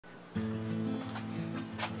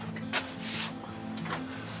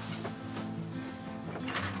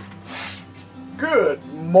Good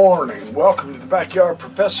morning. Welcome to the Backyard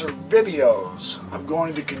Professor videos. I'm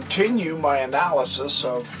going to continue my analysis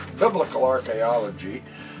of biblical archaeology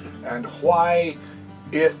and why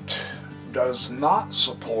it does not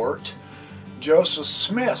support Joseph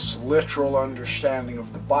Smith's literal understanding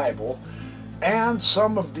of the Bible and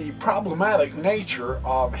some of the problematic nature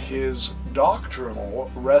of his doctrinal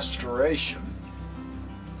restoration.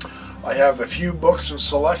 I have a few books and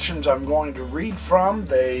selections I'm going to read from.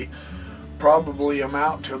 They probably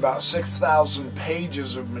amount to about 6,000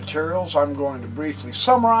 pages of materials I'm going to briefly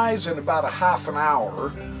summarize in about a half an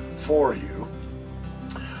hour for you.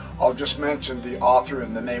 I'll just mention the author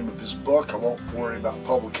and the name of his book. I won't worry about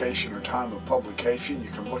publication or time of publication. You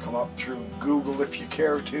can look them up through Google if you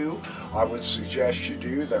care to. I would suggest you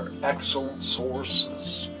do. They're excellent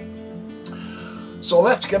sources. So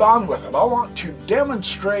let's get on with it. I want to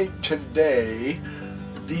demonstrate today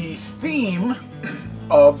the theme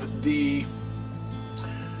of the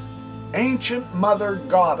ancient mother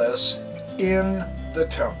goddess in the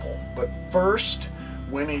temple. But first,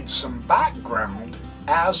 we need some background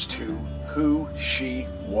as to who she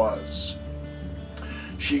was.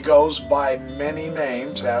 She goes by many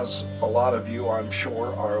names, as a lot of you, I'm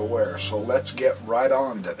sure, are aware. So let's get right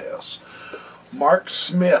on to this. Mark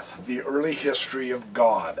Smith, The Early History of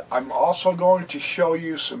God. I'm also going to show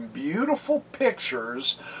you some beautiful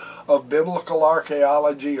pictures of biblical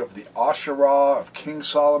archaeology, of the Asherah, of King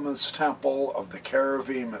Solomon's Temple, of the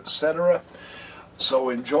Cherubim, etc. So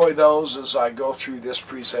enjoy those as I go through this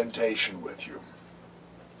presentation with you.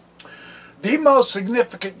 The most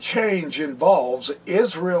significant change involves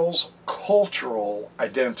Israel's cultural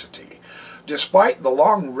identity. Despite the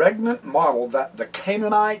long regnant model that the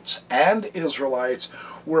Canaanites and Israelites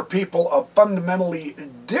were people of fundamentally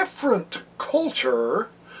different culture,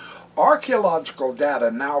 archaeological data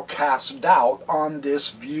now casts doubt on this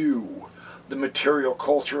view. The material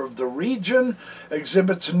culture of the region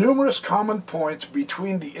exhibits numerous common points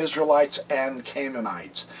between the Israelites and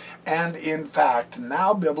Canaanites. And in fact,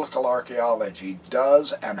 now biblical archaeology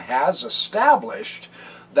does and has established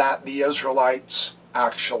that the Israelites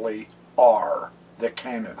actually are the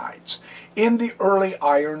Canaanites. In the early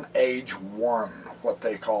Iron Age 1, what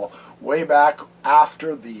they call, way back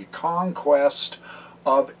after the conquest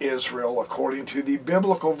of Israel, according to the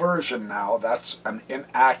biblical version now. That's an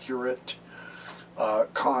inaccurate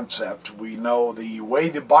concept. We know the way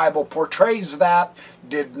the Bible portrays that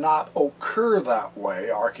did not occur that way.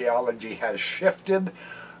 Archaeology has shifted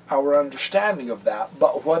our understanding of that,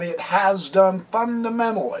 but what it has done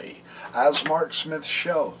fundamentally, as Mark Smith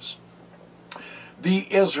shows,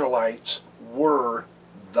 the Israelites were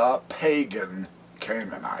the pagan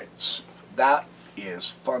Canaanites. That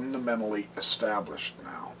is fundamentally established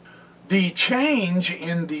now. The change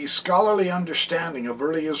in the scholarly understanding of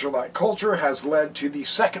early Israelite culture has led to the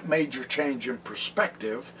second major change in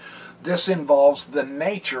perspective. This involves the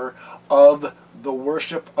nature of the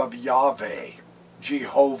worship of Yahweh,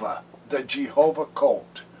 Jehovah, the Jehovah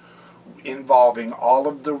cult, involving all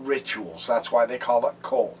of the rituals. That's why they call it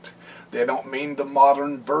cult. They don't mean the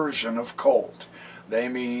modern version of cult. They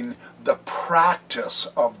mean the practice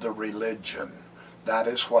of the religion. That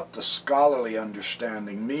is what the scholarly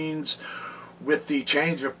understanding means. With the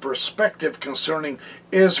change of perspective concerning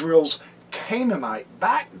Israel's Canaanite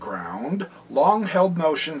background, long-held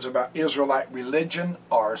notions about Israelite religion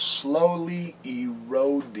are slowly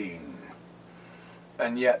eroding.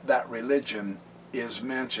 And yet that religion is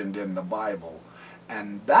mentioned in the Bible.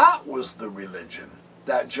 And that was the religion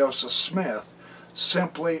that Joseph Smith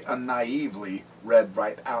simply and naively read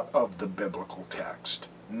right out of the biblical text,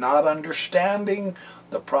 not understanding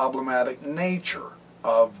the problematic nature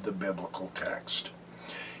of the biblical text.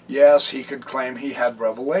 Yes, he could claim he had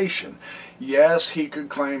revelation. Yes, he could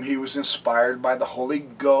claim he was inspired by the Holy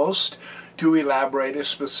Ghost to elaborate a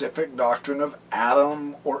specific doctrine of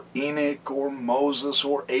Adam or Enoch or Moses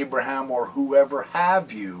or Abraham or whoever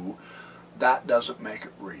have you. That doesn't make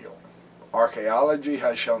it real. Archaeology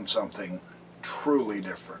has shown something truly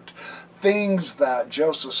different. Things that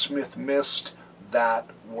Joseph Smith missed that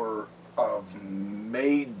were of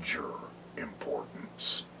major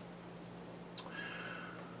importance.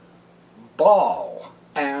 Baal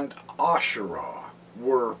and Asherah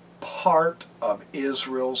were part of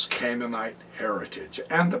Israel's Canaanite heritage,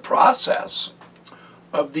 and the process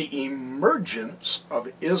of the emergence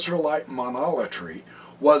of Israelite monolatry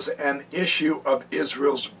was an issue of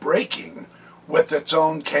Israel's breaking with its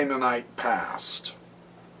own Canaanite past.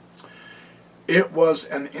 It was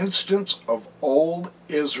an instance of old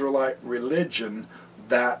Israelite religion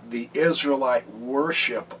that the Israelite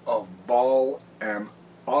worship of Baal and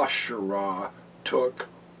Asherah took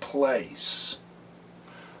place.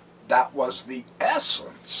 That was the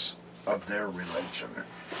essence of their religion.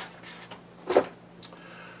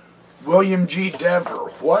 William G.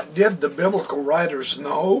 Dever, what did the biblical writers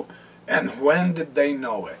know, and when did they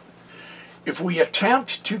know it? If we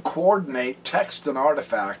attempt to coordinate text and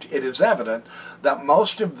artifact, it is evident that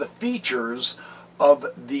most of the features of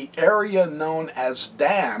the area known as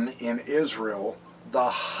Dan in Israel, the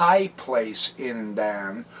high place in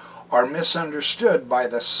Dan, are misunderstood by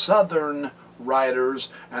the southern writers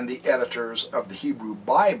and the editors of the Hebrew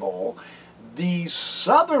Bible. These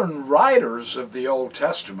southern writers of the Old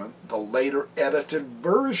Testament, the later edited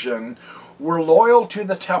version, were loyal to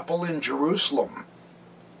the temple in Jerusalem.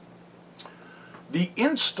 The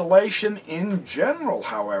installation in general,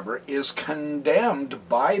 however, is condemned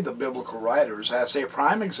by the biblical writers as a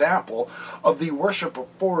prime example of the worship of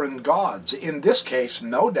foreign gods. In this case,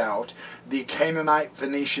 no doubt, the Canaanite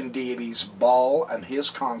Phoenician deities Baal and his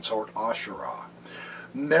consort Asherah.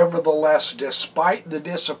 Nevertheless, despite the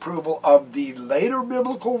disapproval of the later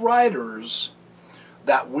biblical writers,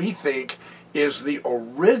 that we think is the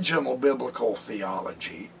original biblical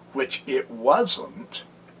theology, which it wasn't,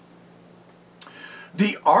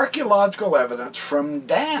 the archaeological evidence from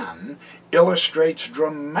Dan illustrates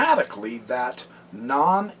dramatically that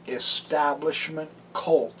non-establishment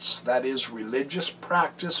cults, that is, religious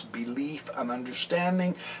practice, belief, and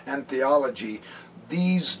understanding, and theology,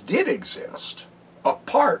 these did exist,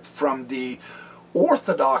 apart from the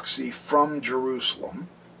orthodoxy from Jerusalem,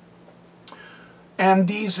 and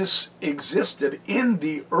these existed in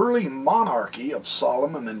the early monarchy of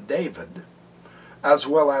Solomon and David, as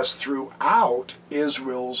well as throughout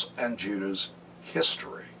Israel's and Judah's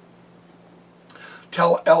history.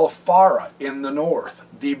 Tel El Farah in the north,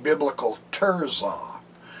 the biblical Tirzah.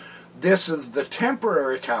 This is the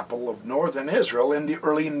temporary capital of northern Israel in the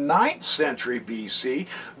early 9th century BC.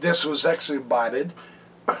 This was excavated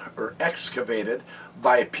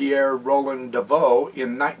by Pierre Roland Deveau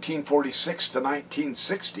in 1946 to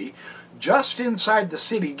 1960. Just inside the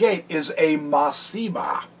city gate is a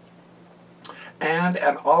masiba, and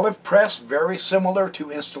an olive press very similar to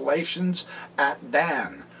installations at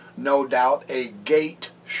Dan. No doubt a gate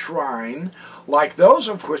shrine, like those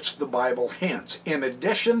of which the Bible hints. In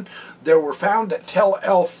addition, there were found at Tel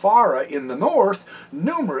El Farah in the north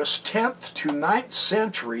numerous 10th to 9th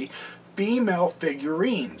century female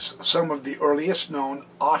figurines, some of the earliest known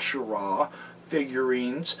Asherah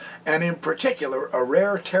figurines, and in particular a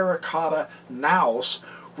rare terracotta naos,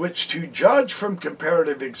 which, to judge from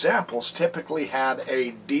comparative examples, typically had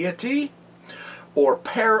a deity or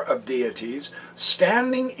pair of deities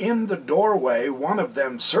standing in the doorway, one of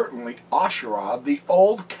them certainly Asherah, the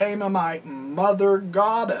old Canaanite mother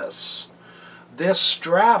goddess. This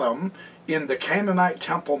stratum in the Canaanite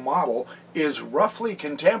temple model is roughly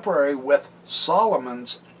contemporary with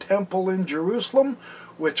Solomon's temple in Jerusalem,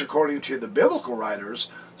 which, according to the biblical writers,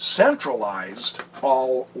 centralized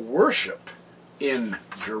all worship in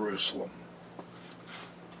Jerusalem.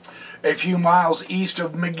 A few miles east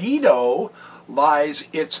of Megiddo lies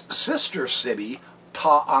its sister city,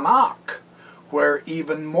 Ta'anak, where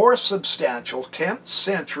even more substantial 10th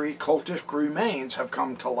century cultic remains have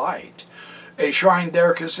come to light. A shrine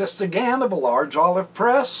there consists again of a large olive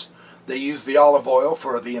press. They use the olive oil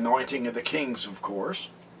for the anointing of the kings, of course.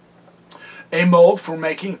 A mold for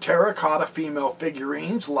making terracotta female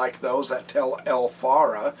figurines like those at Tel El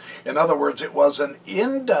Farah. In other words, it was an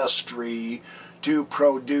industry to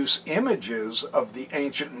produce images of the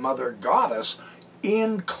ancient mother goddess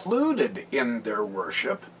included in their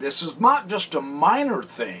worship. This is not just a minor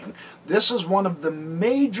thing. This is one of the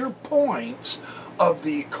major points of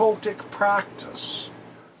the cultic practice.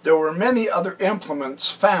 There were many other implements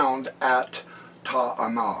found at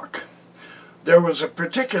Ta'anak. There was a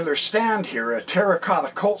particular stand here, a terracotta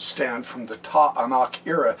cult stand from the Ta'anak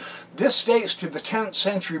era. This dates to the 10th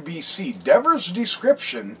century BC. Dever's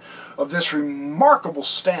description of this remarkable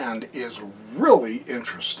stand is really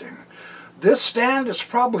interesting. This stand is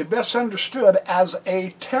probably best understood as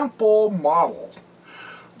a temple model.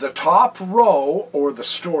 The top row, or the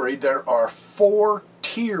story, there are 4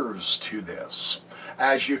 tiers to this,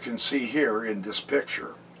 as you can see here in this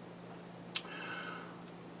picture.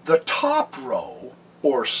 The top row,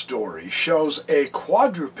 or story, shows a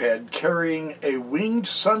quadruped carrying a winged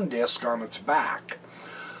sun disk on its back.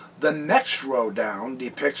 The next row down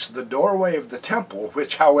depicts the doorway of the temple,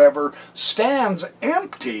 which, however, stands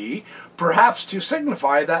empty, perhaps to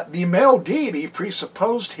signify that the male deity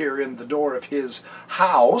presupposed here in the door of his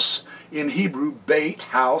house, in Hebrew, Beit,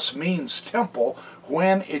 house, means temple,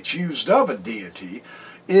 when it's used of a deity,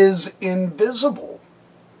 is invisible.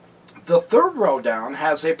 The third row down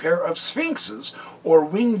has a pair of sphinxes, or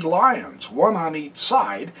winged lions, one on each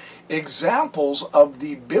side, examples of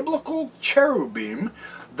the biblical cherubim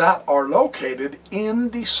that are located in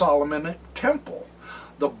the Solomonic temple.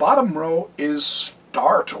 The bottom row is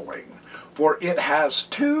startling, for it has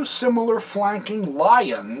two similar flanking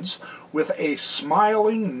lions with a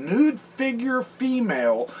smiling nude figure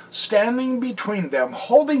female standing between them,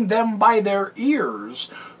 holding them by their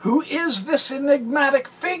ears. Who is this enigmatic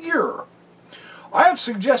figure? I have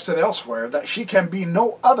suggested elsewhere that she can be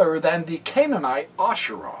no other than the Canaanite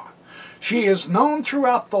Asherah. She is known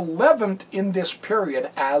throughout the Levant in this period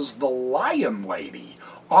as the Lion Lady,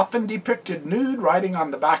 often depicted nude riding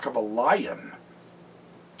on the back of a lion.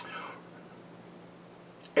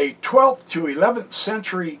 A 12th to 11th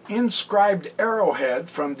century inscribed arrowhead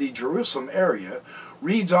from the Jerusalem area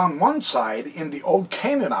reads on one side in the Old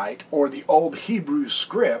Canaanite or the Old Hebrew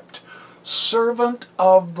script, "Servant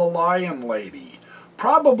of the Lion Lady,"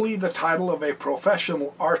 probably the title of a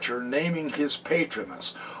professional archer naming his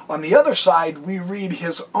patroness. On the other side we read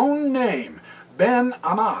his own name, Ben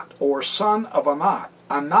Anat, or son of Anat,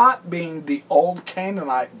 Anat being the Old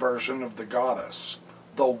Canaanite version of the goddess,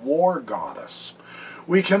 the war goddess.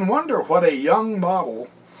 We can only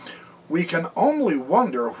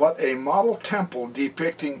wonder what a model temple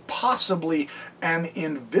depicting possibly an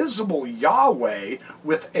invisible Yahweh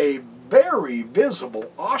with a very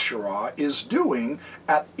visible Asherah is doing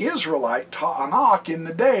at Israelite Ta'anak in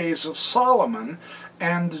the days of Solomon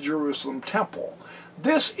and the Jerusalem temple.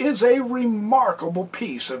 This is a remarkable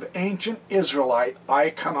piece of ancient Israelite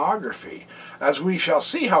iconography. As we shall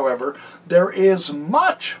see, however, there is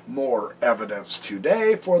much more evidence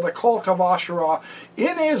today for the cult of Asherah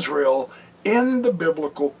in Israel in the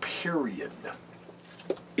biblical period.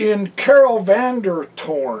 In Carol Vander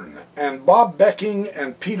Toorn and Bob Becking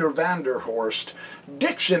and Peter Vanderhorst,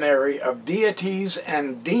 Dictionary of Deities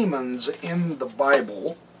and Demons in the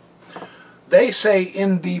Bible, they say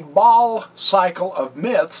in the Baal cycle of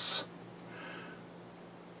myths,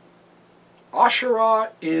 Asherah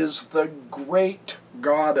is the great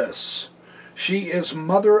goddess. She is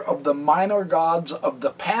mother of the minor gods of the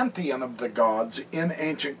pantheon of the gods in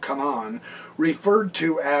ancient Canaan, referred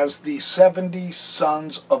to as the 70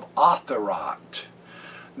 sons of Atharat.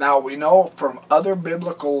 Now we know from other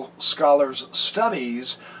biblical scholars'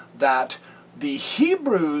 studies that the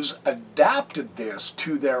Hebrews adapted this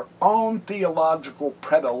to their own theological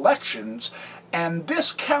predilections, and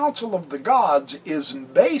this council of the gods is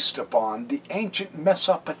based upon the ancient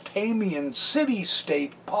Mesopotamian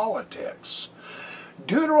city-state politics.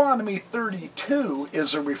 Deuteronomy 32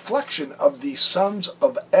 is a reflection of the sons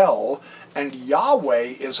of El, and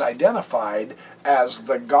Yahweh is identified as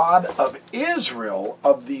the God of Israel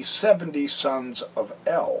of the 70 sons of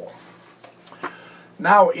El.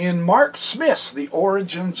 Now, in Mark Smith's The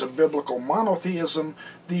Origins of Biblical Monotheism,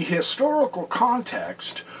 the historical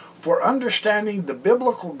context for understanding the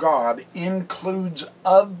biblical God includes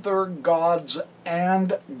other gods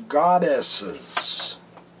and goddesses.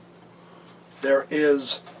 There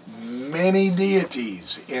is many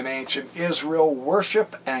deities in ancient Israel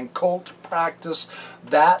worship and cult practice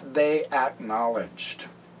that they acknowledged.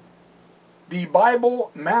 The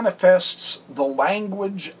Bible manifests the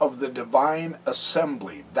language of the divine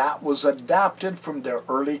assembly that was adapted from their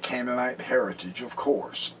early Canaanite heritage, of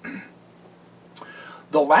course.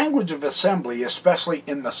 The language of assembly, especially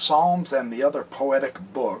in the Psalms and the other poetic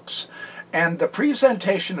books, and the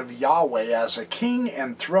presentation of Yahweh as a king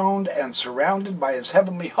enthroned and surrounded by his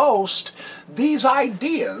heavenly host, these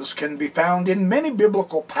ideas can be found in many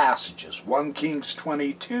biblical passages. 1 Kings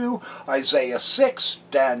 22, Isaiah 6,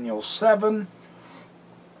 Daniel 7.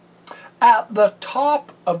 At the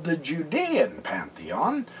top of the Judean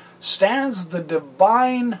pantheon stands the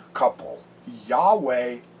divine couple,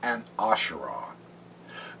 Yahweh and Asherah.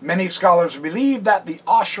 Many scholars believe that the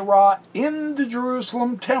Asherah in the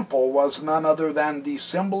Jerusalem temple was none other than the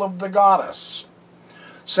symbol of the goddess.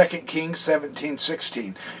 2 Kings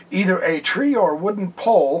 17:16, either a tree or wooden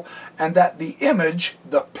pole, and that the image,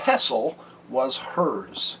 the pestle, was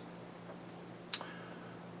hers.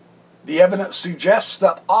 The evidence suggests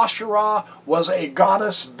that Asherah was a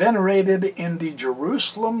goddess venerated in the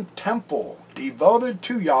Jerusalem temple, devoted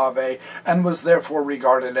to Yahweh, and was therefore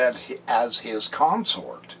regarded as his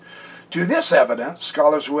consort. To this evidence,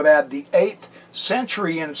 scholars would add the 8th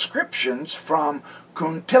century inscriptions from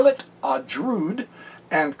Kuntilat Adrud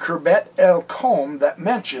and Khirbet el Kom that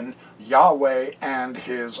mention Yahweh and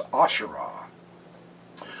his Asherah.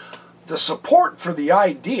 The support for the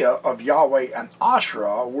idea of Yahweh and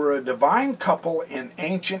Asherah were a divine couple in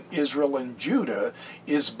ancient Israel and Judah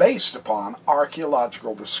is based upon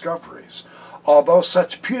archaeological discoveries. Although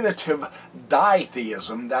such putative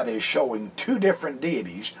ditheism, that is, showing two different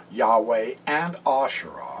deities, Yahweh and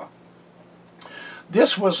Asherah,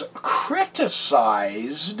 this was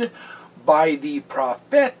criticized by the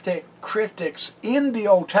prophetic critics in the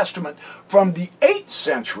Old Testament from the 8th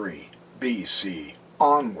century BC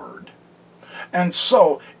onward. And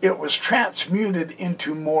so it was transmuted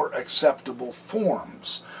into more acceptable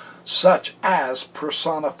forms, such as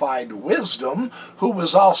personified wisdom, who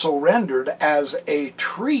was also rendered as a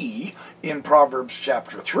tree in Proverbs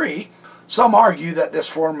chapter 3. Some argue that this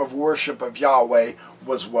form of worship of Yahweh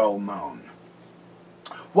was well known.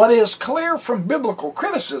 What is clear from biblical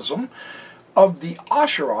criticism of the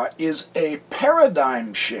Asherah is a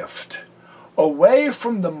paradigm shift away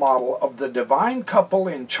from the model of the divine couple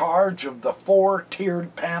in charge of the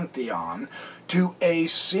four-tiered pantheon to a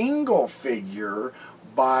single figure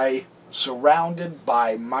surrounded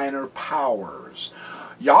by minor powers.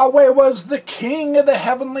 Yahweh was the king of the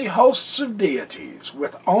heavenly hosts of deities,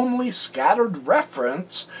 with only scattered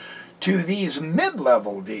reference to these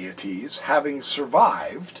mid-level deities having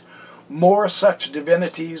survived. More such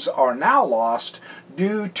divinities are now lost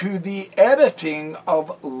due to the editing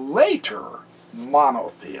of later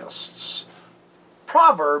monotheists.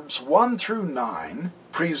 Proverbs 1 through 9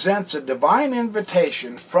 presents a divine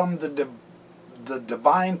invitation from the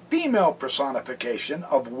divine female personification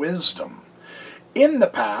of wisdom. In the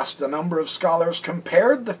past, a number of scholars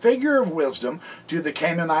compared the figure of wisdom to the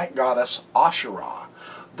Canaanite goddess Asherah.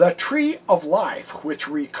 The tree of life, which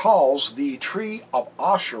recalls the tree of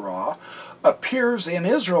Asherah, appears in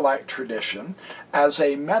Israelite tradition as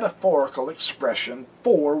a metaphorical expression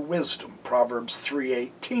for wisdom. Proverbs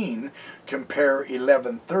 3:18, compare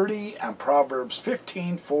 11:30, and Proverbs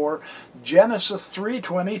 15:4, Genesis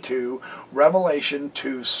 3:22, Revelation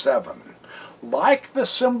 2:7. Like the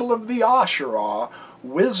symbol of the Asherah,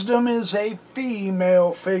 wisdom is a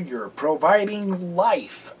female figure providing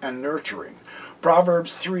life and nurturing.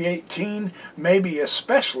 Proverbs 3:18 may be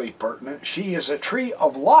especially pertinent. She is a tree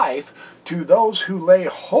of life to those who lay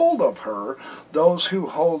hold of her. Those who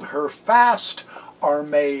hold her fast are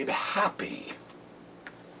made happy.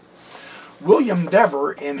 William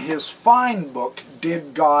Dever, in his fine book,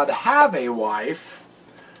 Did God Have a Wife?,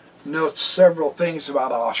 notes several things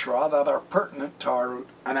about Asherah that are pertinent to our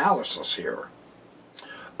analysis here.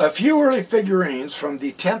 A few early figurines from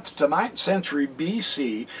the 10th to 9th century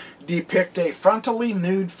BC depict a frontally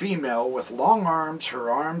nude female with long arms, her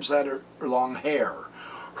arms at her long hair,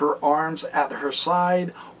 her arms at her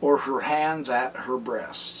side, or her hands at her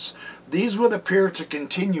breasts. These would appear to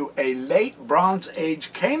continue a late Bronze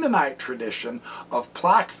Age Canaanite tradition of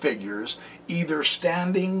plaque figures, either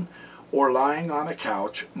standing or lying on a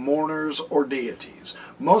couch, mourners or deities.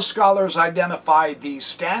 Most scholars identify these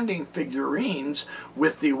standing figurines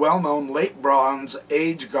with the well-known late Bronze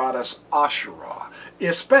Age goddess Asherah,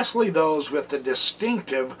 especially those with the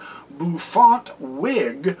distinctive bouffant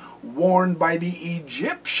wig worn by the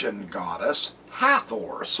Egyptian goddess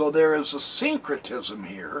Hathor. So there is a syncretism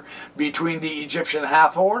here between the Egyptian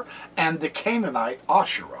Hathor and the Canaanite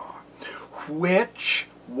Asherah, which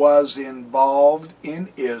was involved in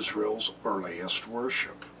Israel's earliest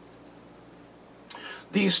worship.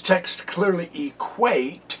 These texts clearly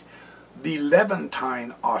equate the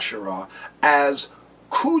Levantine Asherah as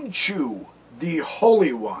Khudshu, the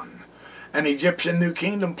Holy One. An Egyptian New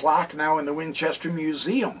Kingdom plaque now in the Winchester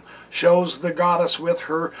Museum shows the goddess with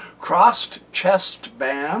her crossed chest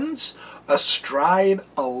bands astride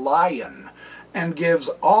a lion and gives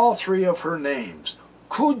all three of her names: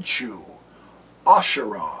 Khudshu,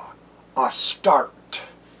 Asherah, Astarte,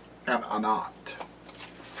 and Anat.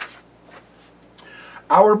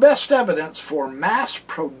 Our best evidence for mass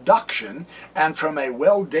production and from a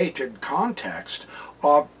well-dated context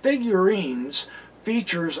of figurines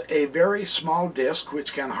features a very small disc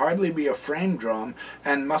which can hardly be a frame drum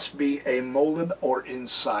and must be a molded or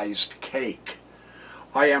incised cake.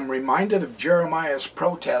 I am reminded of Jeremiah's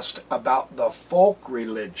protest about the folk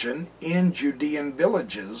religion in Judean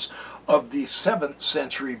villages of the 7th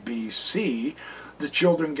century BC. The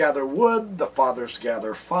children gather wood, the fathers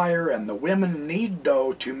gather fire, and the women knead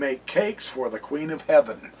dough to make cakes for the Queen of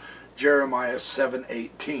Heaven. Jeremiah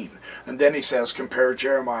 7:18. And then he says, compare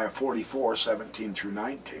Jeremiah 44:17 through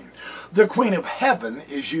 19. The Queen of Heaven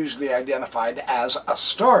is usually identified as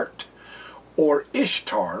Astarte, or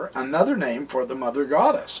Ishtar, another name for the mother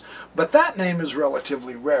goddess. But that name is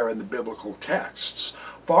relatively rare in the biblical texts.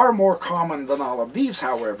 Far more common than all of these,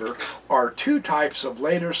 however, are two types of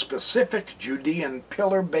later specific Judean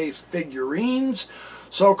pillar-based figurines,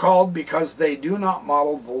 so called because they do not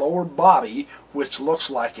model the lower body, which looks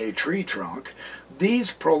like a tree trunk.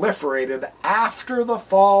 These proliferated after the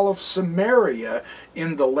fall of Samaria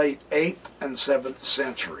in the late 8th and 7th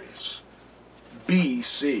centuries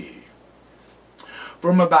BC.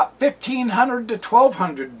 From about 1500 to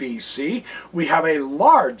 1200 BC, we have a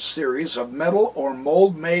large series of metal or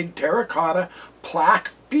mold-made terracotta plaque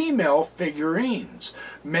female figurines.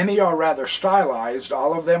 Many are rather stylized.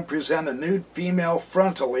 All of them present a nude female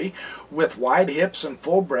frontally with wide hips and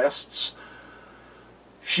full breasts.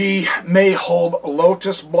 She may hold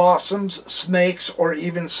lotus blossoms, snakes, or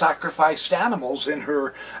even sacrificed animals in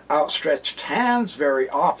her outstretched hands. Very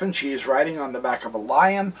often she is riding on the back of a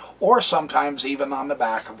lion, or sometimes even on the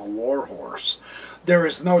back of a war horse. There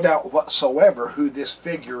is no doubt whatsoever who this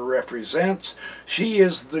figure represents. She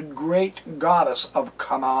is the great goddess of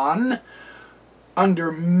Canaan,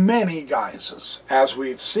 under many guises. As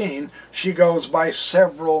we've seen, she goes by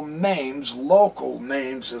several names, local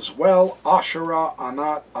names as well: Asherah,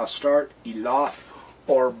 Anat, Astarte, Elat,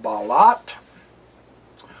 or Balat.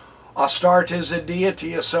 Astarte is a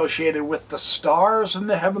deity associated with the stars and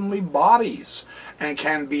the heavenly bodies and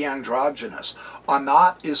can be androgynous.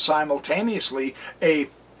 Anat is simultaneously a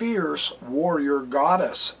fierce warrior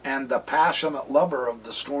goddess and the passionate lover of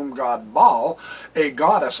the storm god Baal, a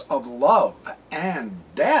goddess of love and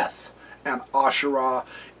death. And Asherah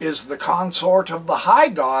is the consort of the high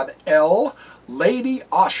god El, Lady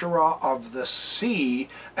Asherah of the sea,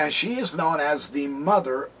 and she is known as the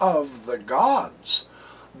mother of the gods.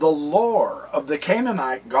 The lore of the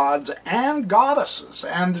Canaanite gods and goddesses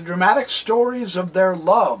and the dramatic stories of their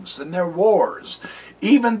loves and their wars,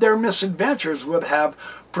 even their misadventures, would have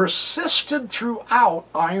persisted throughout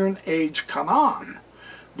Iron Age Canaan.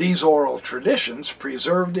 These oral traditions,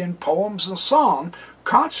 preserved in poems and song,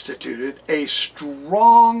 constituted a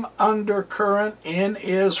strong undercurrent in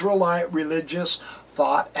Israelite religious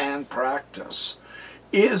thought and practice.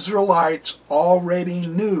 Israelites already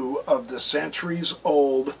knew of the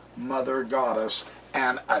centuries-old Mother Goddess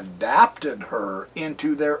and adapted her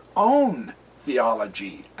into their own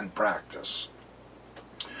theology and practice.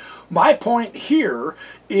 My point here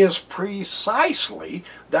is precisely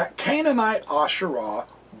that Canaanite Asherah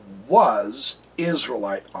was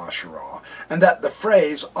Israelite Asherah, and that the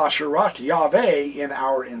phrase Asherat Yahweh in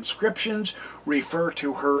our inscriptions refer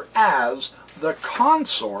to her as the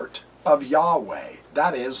consort of Yahweh,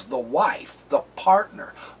 that is, the wife, the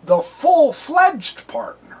partner, the full-fledged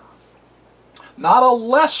partner, not a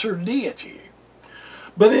lesser deity.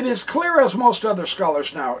 But it is clear, as most other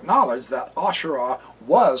scholars now acknowledge, that Asherah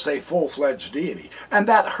was a full-fledged deity, and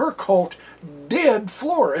that her cult did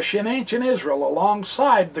flourish in ancient Israel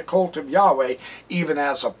alongside the cult of Yahweh, even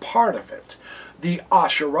as a part of it. The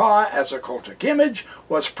Asherah, as a cultic image,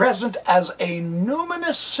 was present as a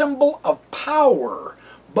numinous symbol of power.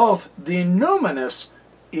 Both the numinous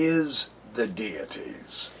is the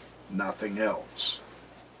deities, nothing else.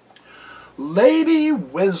 Lady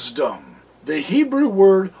Wisdom, the Hebrew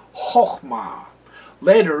word chokhmah,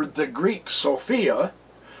 later the Greek Sophia,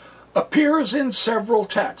 appears in several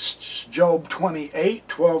texts: Job 28,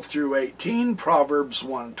 12 through 18, Proverbs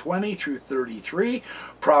 1, 20 through 33,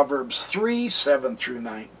 Proverbs 3, 7 through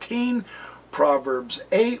 19, Proverbs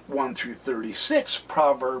 8, 1 through 36,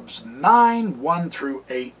 Proverbs 9, 1 through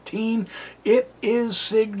 18. It is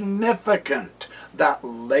significant that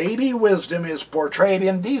Lady Wisdom is portrayed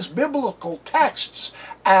in these biblical texts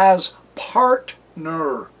as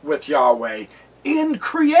partner with Yahweh in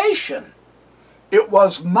creation. It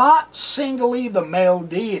was not singly the male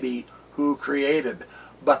deity who created,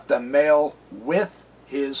 but the male with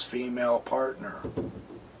his female partner.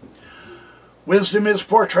 Wisdom is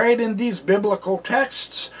portrayed in these biblical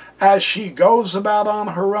texts as she goes about on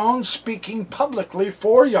her own, speaking publicly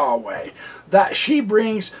for Yahweh, that she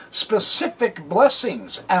brings specific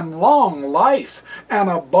blessings and long life, and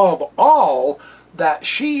above all, that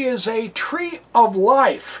she is a tree of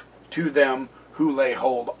life to them who lay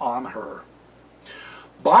hold on her.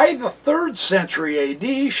 By the 3rd century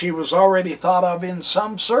AD, she was already thought of in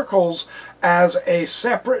some circles as a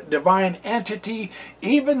separate divine entity,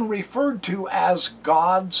 even referred to as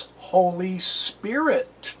God's Holy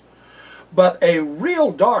Spirit. But a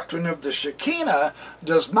real doctrine of the Shekinah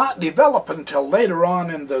does not develop until later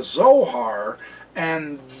on in the Zohar,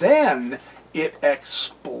 and then it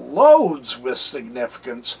explodes with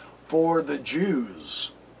significance for the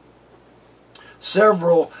Jews.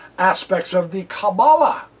 Several aspects of the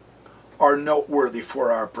Kabbalah are noteworthy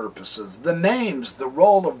for our purposes. The names, the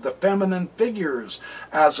role of the feminine figures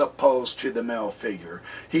as opposed to the male figure.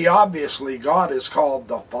 God is called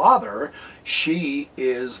the Father. She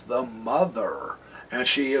is the Mother. And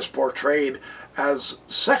she is portrayed as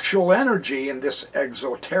sexual energy in this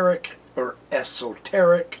esoteric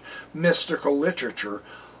mystical literature,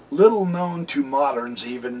 little known to moderns,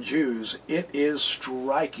 even Jews. It is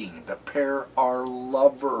striking. The pair are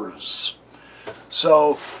lovers.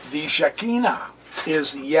 So the Shekinah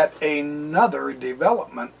is yet another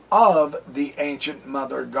development of the ancient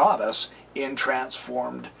mother goddess in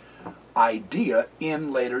transformed idea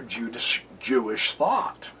in later Jewish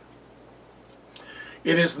thought.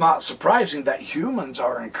 It is not surprising that humans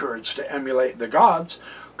are encouraged to emulate the gods.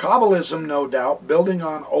 Kabbalism, no doubt, building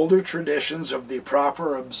on older traditions of the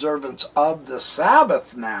proper observance of the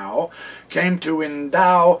Sabbath now, came to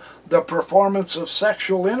endow the performance of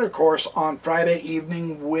sexual intercourse on Friday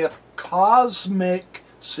evening with cosmic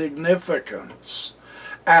significance.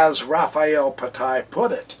 As Raphael Patai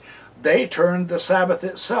put it, they turned the Sabbath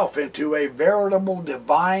itself into a veritable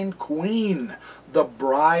divine queen, the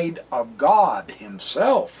bride of God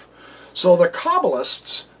himself. So the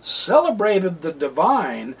Kabbalists celebrated the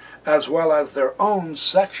divine as well as their own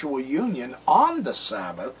sexual union on the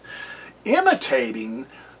Sabbath, imitating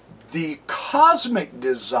the cosmic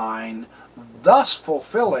design, thus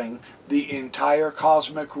fulfilling the entire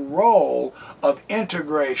cosmic role of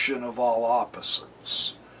integration of all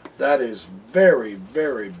opposites. That is very,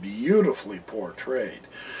 very beautifully portrayed.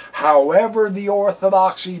 However, the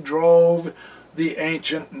orthodoxy drove the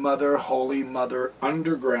ancient mother, Holy Mother,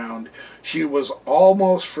 underground, she was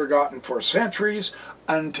almost forgotten for centuries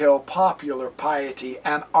until popular piety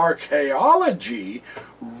and archaeology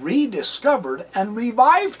rediscovered and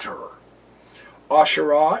revived her.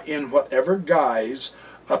 Asherah, in whatever guise,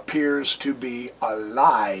 appears to be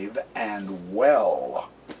alive and well.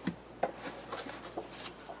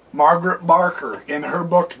 Margaret Barker, in her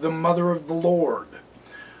book, The Mother of the Lord,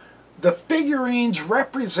 the figurines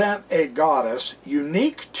represent a goddess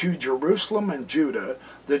unique to Jerusalem and Judah.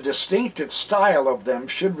 The distinctive style of them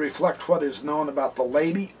should reflect what is known about the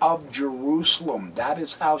Lady of Jerusalem. That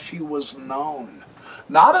is how she was known.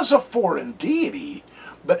 Not as a foreign deity,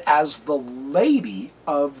 but as the Lady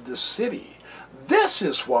of the city. This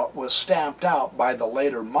is what was stamped out by the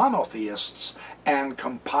later monotheists and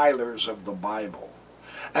compilers of the Bible.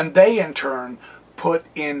 And they, in turn, put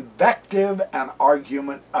invective and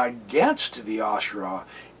argument against the Asherah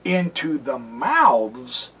into the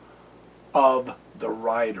mouths of the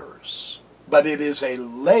writers. But it is a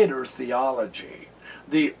later theology.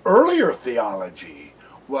 The earlier theology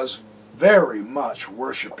was very much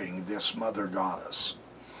worshiping this mother goddess.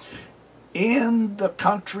 In the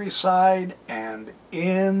countryside and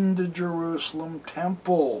in the Jerusalem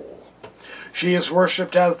temple, she is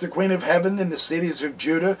worshipped as the Queen of Heaven in the cities of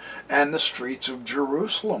Judah and the streets of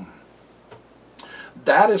Jerusalem.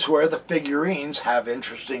 That is where the figurines have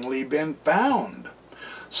interestingly been found.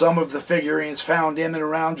 Some of the figurines found in and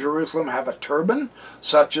around Jerusalem have a turban,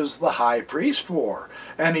 such as the high priest wore.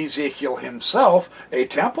 And Ezekiel himself, a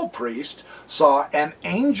temple priest, saw an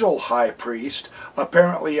angel high priest,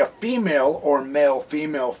 apparently a female or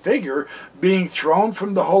male-female figure, being thrown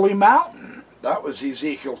from the holy mountain. That was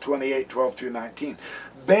Ezekiel 28:12-19.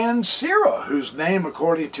 Ben Sira, whose name,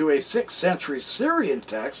 according to a 6th century Syrian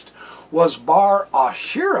text, was Bar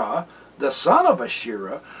Ashira, the son of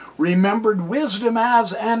Asherah, remembered wisdom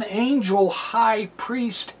as an angel high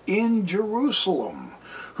priest in Jerusalem,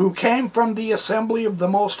 who came from the assembly of the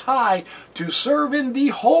Most High to serve in the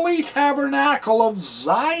holy tabernacle of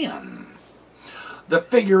Zion. The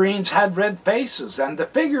figurines had red faces, and the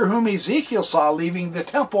figure whom Ezekiel saw leaving the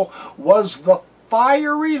temple was the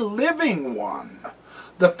fiery living one.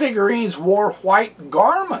 The figurines wore white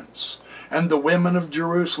garments, and the women of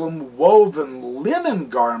Jerusalem woven linen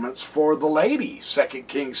garments for the lady, 2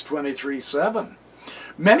 Kings 23:7.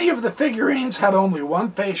 Many of the figurines had only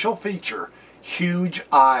one facial feature, huge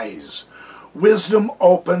eyes. Wisdom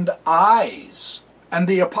opened eyes. And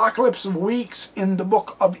the Apocalypse of Weeks in the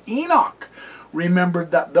book of Enoch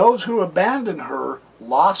remembered that those who abandoned her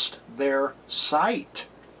lost their sight.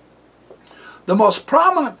 The most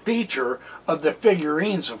prominent feature of the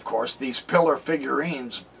figurines, of course, these pillar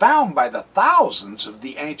figurines found by the thousands of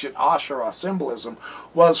the ancient Asherah symbolism,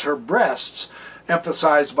 was her breasts,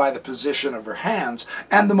 emphasized by the position of her hands,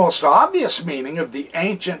 and the most obvious meaning of the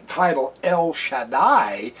ancient title El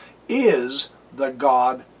Shaddai is the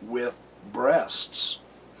God with breasts.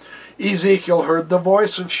 Ezekiel heard the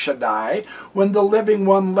voice of Shaddai when the living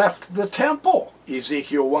one left the temple,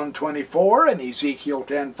 Ezekiel 1:24 and Ezekiel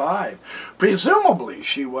 10:5. Presumably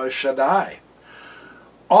she was Shaddai.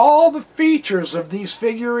 All the features of these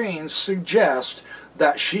figurines suggest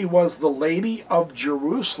that she was the Lady of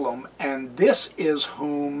Jerusalem, and this is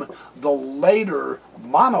whom the later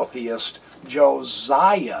monotheist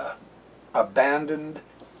Josiah abandoned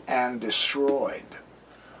and destroyed.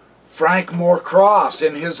 Frank Moore Cross,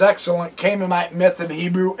 in his excellent Canaanite myth and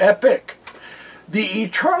Hebrew epic, the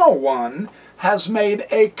Eternal One has made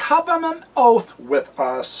a covenant oath with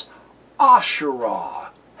us.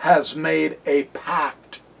 Asherah has made a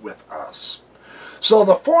pact with us. So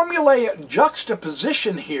the formulaic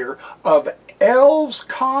juxtaposition here of El's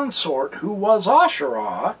consort, who was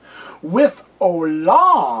Asherah, with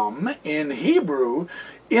Olam in Hebrew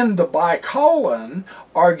in the bicolon,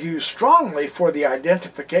 argues strongly for the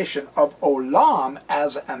identification of Olam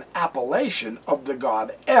as an appellation of the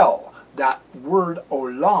god El. That word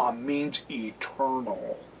Olam means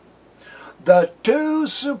eternal. The two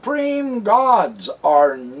supreme gods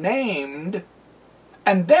are named,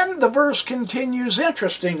 and then the verse continues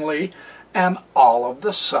interestingly, and all of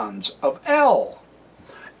the sons of El,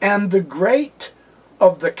 and the great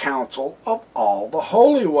of the council of all the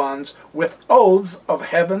holy ones, with oaths of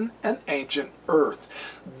heaven and ancient earth.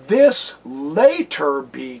 This later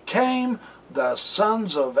became the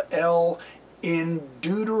sons of El in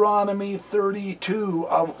Deuteronomy 32,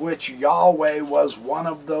 of which Yahweh was one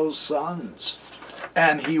of those sons.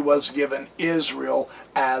 And he was given Israel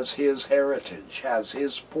as his heritage, as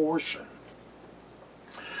his portion.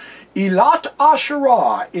 Elat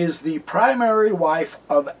Asherah is the primary wife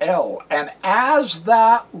of El, and as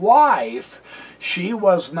that wife, she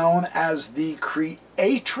was known as the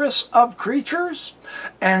creatress of creatures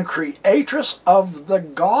and creatress of the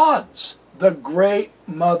gods, the great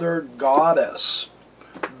mother goddess.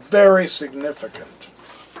 Very significant.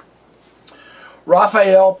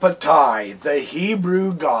 Raphael Patai, the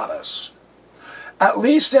Hebrew goddess, at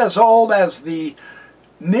least as old as the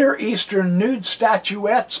Near Eastern nude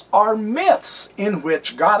statuettes, are myths in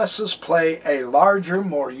which goddesses play a larger,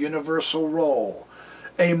 more universal role.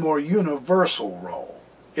 A more universal role.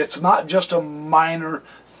 It's not just a minor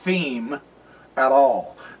theme at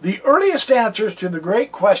all. The earliest answers to the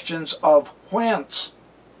great questions of whence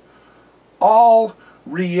all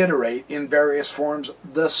reiterate in various forms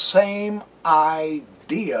the same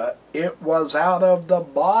idea. It was out of the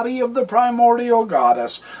body of the primordial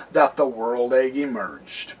goddess that the world egg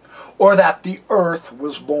emerged, or that the earth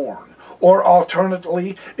was born, or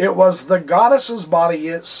alternately, it was the goddess's body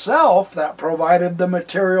itself that provided the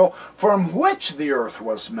material from which the earth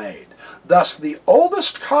was made. Thus, the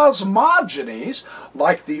oldest cosmogonies,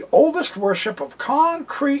 like the oldest worship of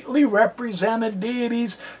concretely represented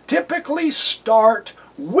deities, typically start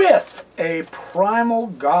with a primal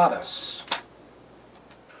goddess.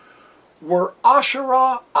 Were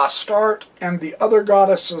Asherah, Astarte, and the other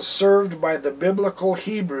goddesses served by the biblical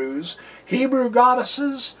Hebrews Hebrew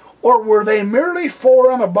goddesses, or were they merely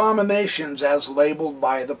foreign abominations as labeled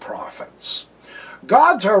by the prophets?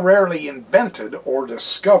 Gods are rarely invented or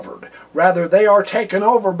discovered. Rather, they are taken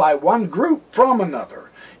over by one group from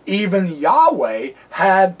another. Even Yahweh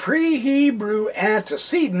had pre-Hebrew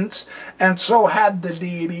antecedents, and so had the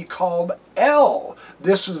deity called El.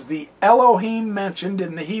 This is the Elohim mentioned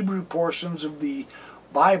in the Hebrew portions of the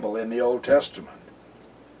Bible in the Old Testament.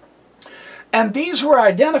 And these were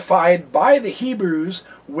identified by the Hebrews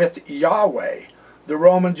with Yahweh. The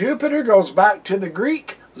Roman Jupiter goes back to the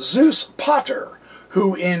Greek Zeus Pater,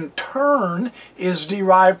 who in turn is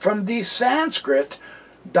derived from the Sanskrit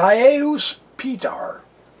Dyaus Pitar.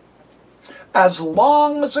 As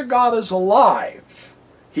long as a god is alive,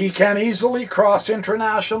 he can easily cross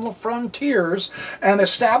international frontiers and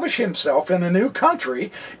establish himself in a new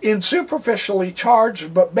country in superficially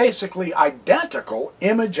charged but basically identical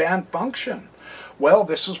image and function. Well,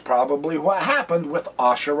 this is probably what happened with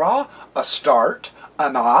Asherah, Astarte,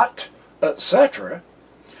 Anat, etc.,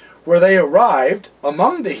 where they arrived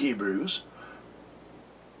among the Hebrews.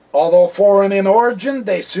 Although foreign in origin,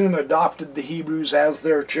 they soon adopted the Hebrews as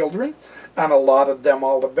their children and allotted them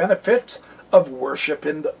all the benefits of worship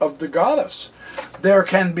of the goddess. There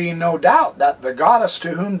can be no doubt that the goddess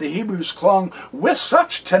to whom the Hebrews clung with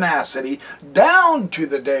such tenacity down to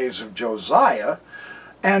the days of Josiah,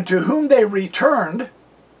 and to whom they returned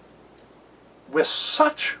with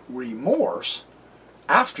such remorse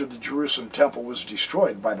after the Jerusalem temple was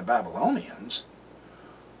destroyed by the Babylonians,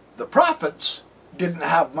 the prophets didn't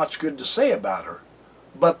have much good to say about her,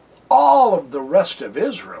 but all of the rest of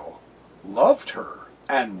Israel loved her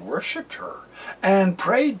and worshipped her and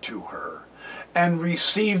prayed to her. and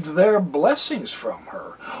received their blessings from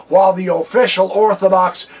her, while the official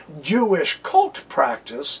Orthodox Jewish cult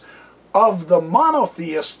practice of the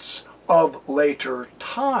monotheists of later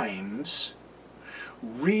times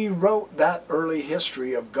rewrote that early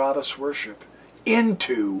history of goddess worship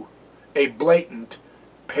into a blatant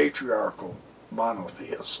patriarchal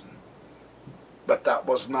monotheism. But that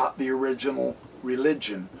was not the original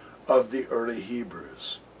religion of the early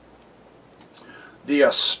Hebrews. The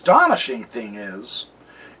astonishing thing is,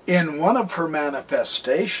 in one of her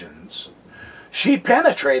manifestations, she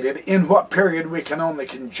penetrated, in what period we can only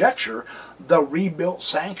conjecture, the rebuilt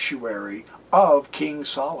sanctuary of King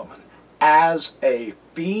Solomon as a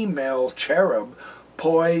female cherub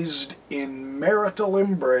poised in marital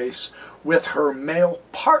embrace with her male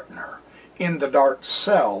partner in the dark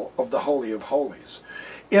cell of the Holy of Holies.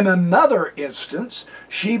 In another instance,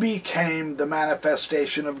 she became the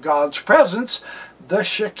manifestation of God's presence, the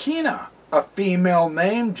Shekinah, a female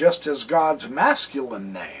name just as God's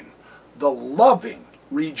masculine name, the loving,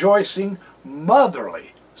 rejoicing,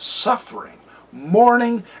 motherly, suffering,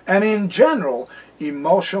 mourning, and in general,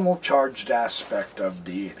 emotional charged aspect of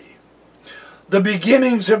deity. The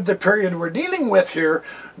beginnings of the period we're dealing with here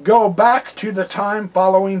go back to the time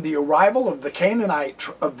following the arrival of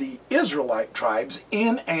the Israelite tribes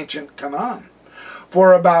in ancient Canaan.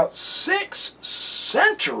 For about 6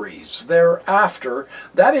 centuries thereafter,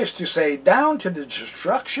 that is to say, down to the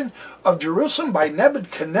destruction of Jerusalem by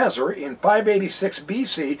Nebuchadnezzar in 586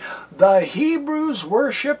 BC, the Hebrews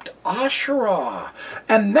worshipped Asherah,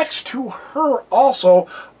 and next to her also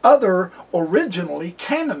other originally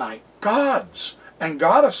Canaanite gods and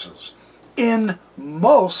goddesses in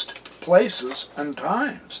most places and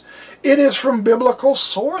times. It is from biblical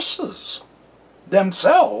sources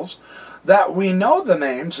themselves that we know the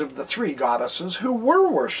names of the 3 goddesses who were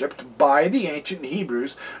worshipped by the ancient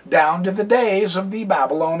Hebrews down to the days of the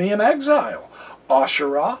Babylonian exile: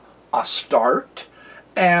 Asherah, Astarte,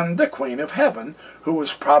 and the Queen of Heaven, who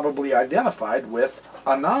was probably identified with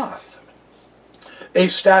Anath. A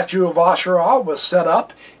statue of Asherah was set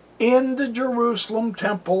up in the Jerusalem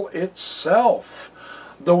temple itself.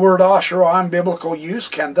 The word Asherah in biblical use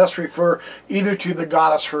can thus refer either to the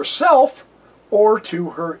goddess herself or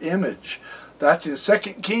to her image. That's in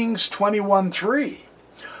 2 Kings 21:3.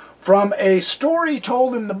 From a story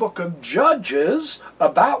told in the book of Judges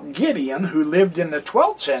about Gideon, who lived in the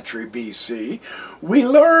 12th century BC, we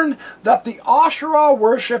learn that the Asherah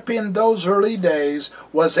worship in those early days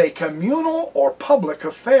was a communal or public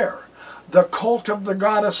affair. The cult of the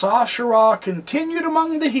goddess Asherah continued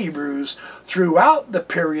among the Hebrews throughout the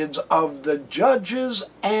periods of the Judges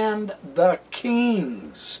and the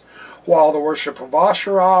Kings. While the worship of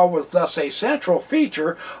Asherah was thus a central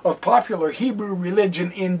feature of popular Hebrew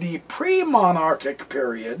religion in the pre-monarchic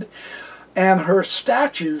period, and her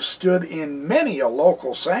statue stood in many a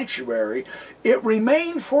local sanctuary, it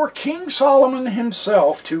remained for King Solomon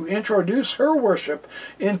himself to introduce her worship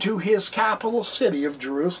into his capital city of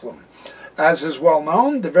Jerusalem. As is well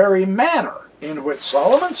known, the very manner in which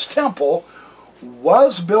Solomon's temple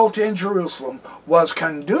was built in Jerusalem was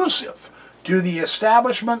conducive to the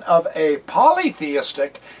establishment of a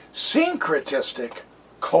polytheistic, syncretistic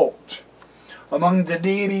cult. Among the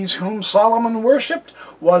deities whom Solomon worshipped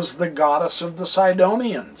was the goddess of the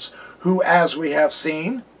Sidonians, who, as we have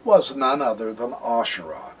seen, was none other than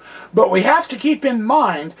Asherah. But we have to keep in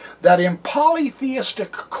mind that in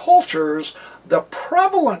polytheistic cultures, the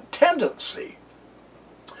prevalent tendency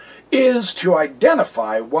is to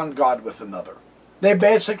identify one god with another. They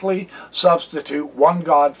basically substitute one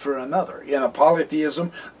god for another. In a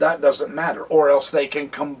polytheism, that doesn't matter. Or else they can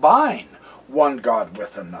combine one god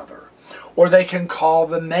with another. Or they can call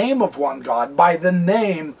the name of one god by the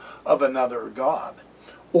name of another god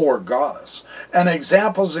or goddess. And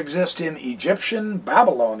examples exist in Egyptian,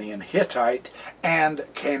 Babylonian, Hittite, and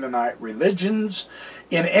Canaanite religions.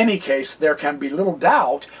 In any case, there can be little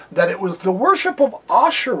doubt that it was the worship of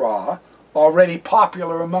Asherah, already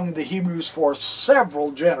popular among the Hebrews for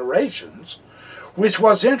several generations, which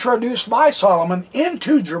was introduced by Solomon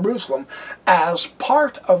into Jerusalem as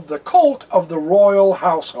part of the cult of the royal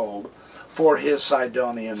household for his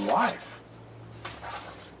Sidonian wife.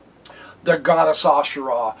 The goddess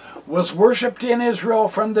Asherah was worshipped in Israel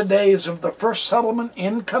from the days of the first settlement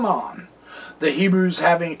in Canaan, the Hebrews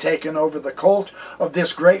having taken over the cult of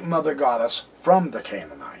this great mother goddess from the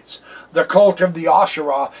Canaanites. The cult of the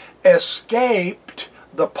Asherah escaped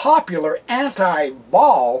the popular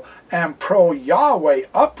anti-Baal and pro-Yahweh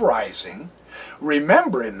uprising.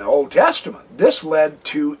 Remember, in the Old Testament, this led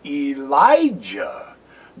to Elijah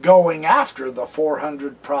going after the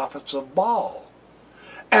 400 prophets of Baal.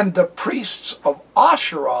 And the priests of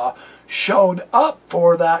Asherah showed up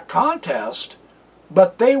for that contest,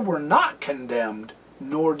 but they were not condemned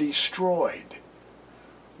nor destroyed.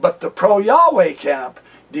 But the pro-Yahweh camp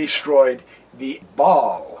destroyed the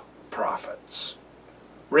Baal prophets.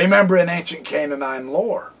 Remember, in ancient Canaanite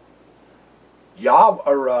lore,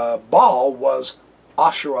 Baal was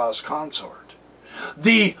Asherah's consort.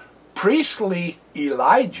 The priestly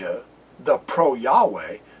Elijah, the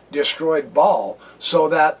pro-Yahweh, destroyed Baal so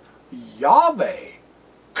that Yahweh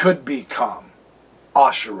could become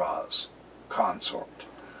Asherah's consort.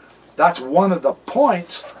 That's one of the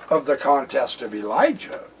points of the contest of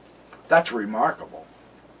Elijah. That's remarkable.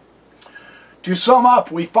 To sum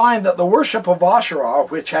up, we find that the worship of Asherah,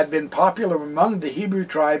 which had been popular among the Hebrew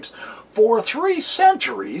tribes for 3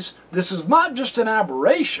 centuries, this is not just an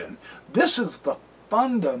aberration, this is the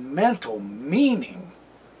fundamental meaning,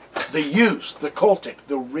 the use, the cultic,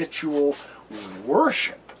 the ritual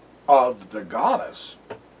worship of the goddess,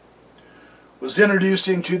 was introduced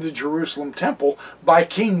into the Jerusalem temple by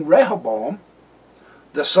King Rehoboam,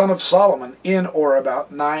 the son of Solomon, in or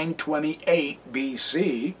about 928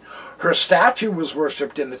 BC. Her statue was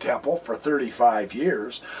worshipped in the temple for 35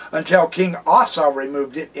 years until King Asa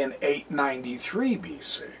removed it in 893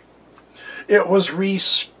 BC. It was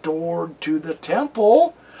restored to the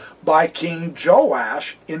temple by King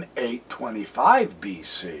Joash in 825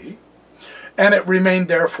 BC, and it remained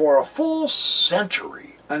there for a full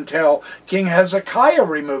century until King Hezekiah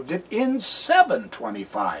removed it in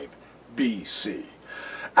 725 BC.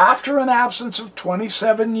 After an absence of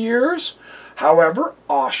 27 years, however,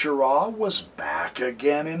 Asherah was back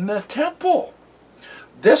again in the temple.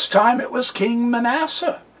 This time it was King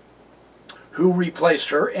Manasseh who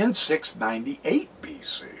replaced her in 698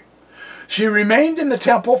 BC. She remained in the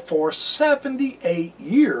temple for 78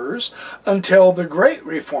 years until the great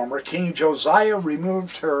reformer King Josiah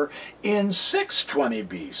removed her in 620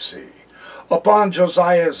 BC. Upon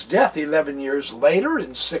Josiah's death 11 years later,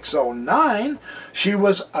 in 609, she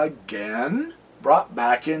was again brought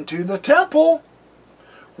back into the temple,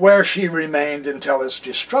 where she remained until its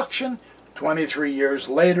destruction 23 years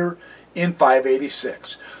later in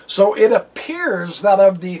 586. So it appears that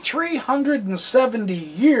of the 370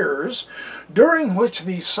 years during which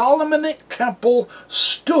the Solomonic temple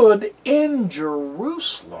stood in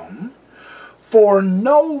Jerusalem, for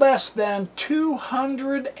no less than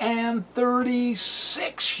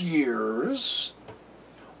 236 years,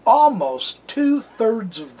 almost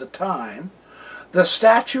 2/3 of the time, the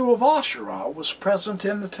statue of Asherah was present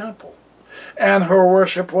in the temple, and her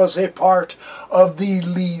worship was a part of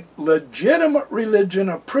the legitimate religion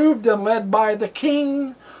approved and led by the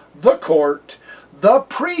king, the court, the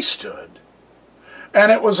priesthood,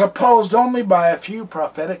 and it was opposed only by a few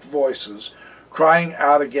prophetic voices crying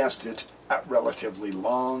out against it at relatively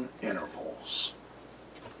long intervals.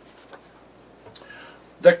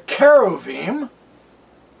 The cherubim,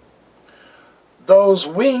 those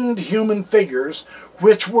winged human figures,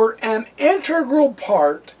 which were an integral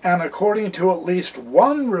part, and according to at least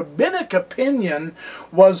one rabbinic opinion,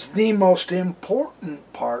 was the most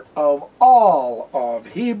important part of all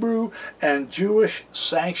of Hebrew and Jewish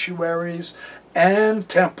sanctuaries and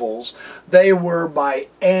temples. They were by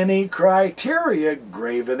any criteria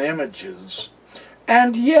graven images,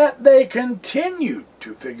 and yet they continued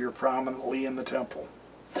to figure prominently in the temple.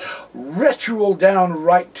 Ritual down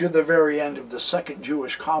right to the very end of the Second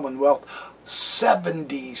Jewish Commonwealth,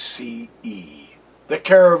 70 CE. The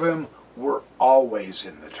cherubim were always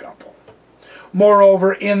in the temple.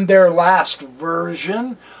 Moreover, in their last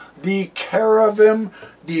version, the cherubim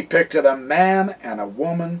depicted a man and a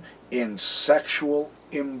woman in sexual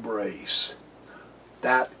embrace.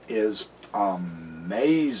 That is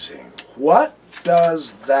amazing. What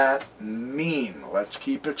does that mean? Let's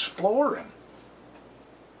keep exploring.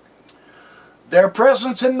 Their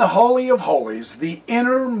presence in the Holy of Holies, the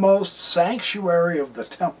innermost sanctuary of the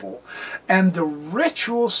temple, and the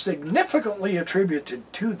rituals significantly attributed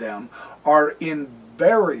to them are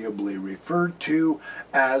invariably referred to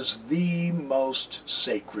as the most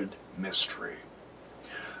sacred mystery.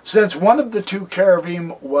 Since one of the 2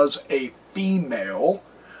 cherubim was a female,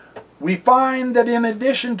 we find that in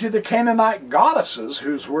addition to the Canaanite goddesses,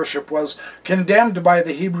 whose worship was condemned by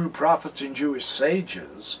the Hebrew prophets and Jewish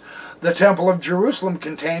sages, the Temple of Jerusalem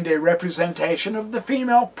contained a representation of the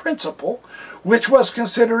female principle, which was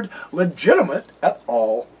considered legitimate at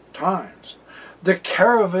all times. The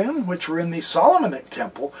cherubim, which were in the Solomonic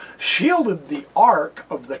temple, shielded the Ark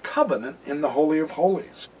of the Covenant in the Holy of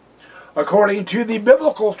Holies. According to the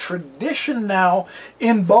biblical tradition now,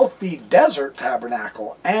 in both the desert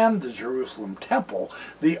tabernacle and the Jerusalem temple,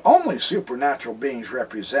 the only supernatural beings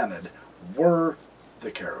represented were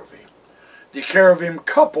the cherubim. The cherubim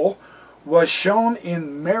couple was shown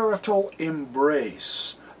in marital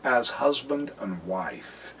embrace as husband and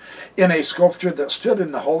wife in a sculpture that stood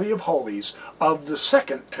in the Holy of Holies of the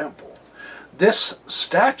Second Temple. This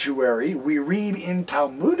statuary, we read in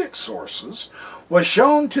Talmudic sources, was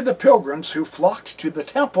shown to the pilgrims who flocked to the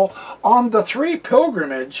temple on the 3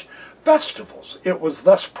 pilgrimage festivals. It was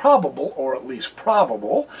thus probable, or at least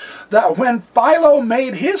probable, that when Philo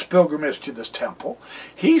made his pilgrimage to this temple,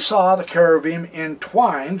 he saw the cherubim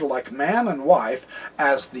entwined like man and wife,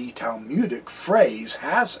 as the Talmudic phrase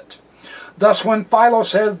has it. Thus, when Philo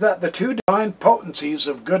says that the 2 divine potencies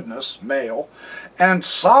of goodness, male, and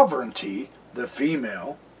sovereignty, the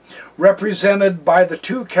female, represented by the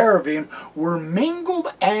 2 cherubim, were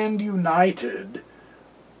mingled and united,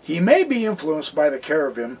 he may be influenced by the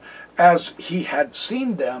cherubim as he had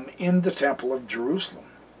seen them in the Temple of Jerusalem.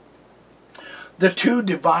 The 2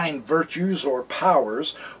 divine virtues or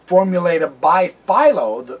powers formulated by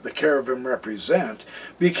Philo that the cherubim represent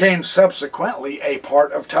became subsequently a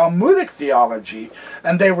part of Talmudic theology,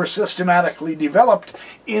 and they were systematically developed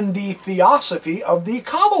in the theosophy of the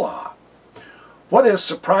Kabbalah. What is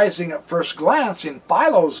surprising at first glance in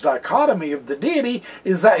Philo's dichotomy of the deity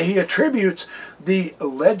is that he attributes the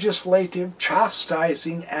legislative,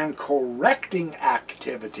 chastising, and correcting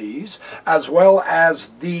activities, as well as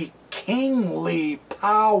the kingly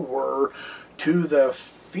power, to the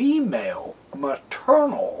female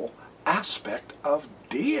maternal aspect of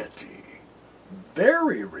deity.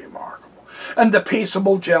 Very remarkable. And the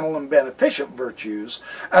peaceable, gentle, and beneficent virtues,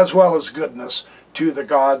 as well as goodness, to the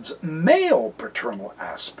god's male paternal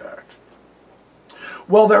aspect.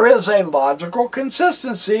 Well, there is a logical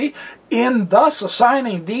consistency in thus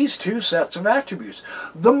assigning these 2 sets of attributes.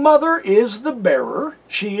 The mother is the bearer,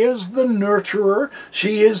 she is the nurturer,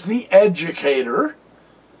 she is the educator.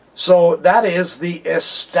 So that is the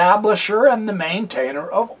establisher and the maintainer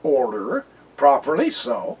of order, properly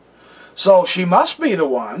so. So she must be the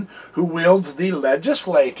one who wields the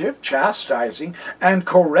legislative, chastising, and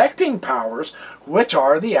correcting powers, which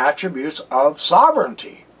are the attributes of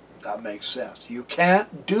sovereignty. That makes sense. You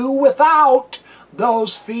can't do without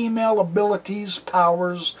those female abilities,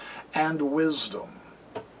 powers, and wisdom.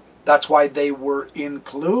 That's why they were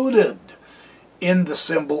included in the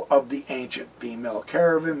symbol of the ancient female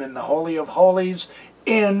cherubim in the Holy of Holies,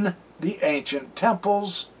 in the ancient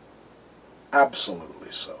temples.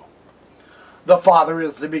 Absolutely so. The father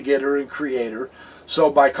is the begetter and creator,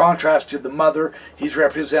 so by contrast to the mother, he's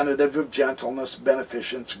representative of gentleness,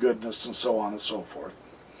 beneficence, goodness, and so on and so forth.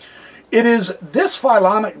 It is this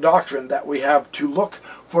Philonic doctrine that we have to look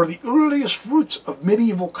for the earliest roots of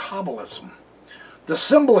medieval Kabbalism. The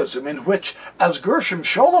symbolism in which, as Gershom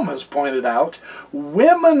Scholem has pointed out,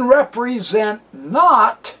 women represent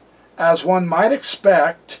not, as one might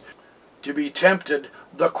expect, to be tempted,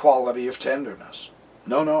 the quality of tenderness.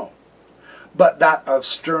 No, no. But that of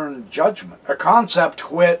stern judgment, a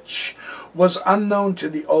concept which was unknown to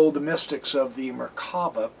the old mystics of the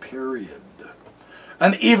Merkaba period,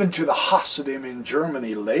 and even to the Hasidim in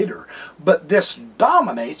Germany later. But this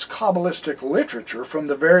dominates Kabbalistic literature from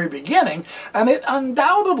the very beginning, and it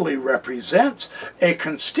undoubtedly represents a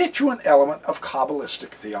constituent element of Kabbalistic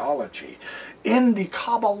theology. In the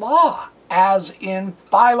Kabbalah, as in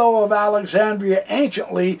Philo of Alexandria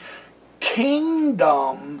anciently,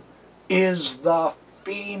 kingdom is the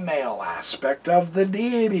female aspect of the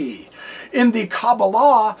deity. In the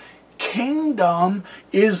Kabbalah, kingdom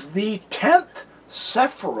is the 10th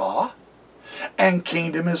Sephirah, and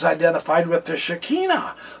kingdom is identified with the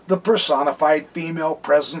Shekinah, the personified female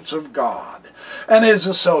presence of God, and is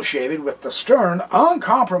associated with the stern,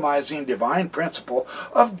 uncompromising divine principle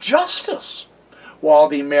of justice, while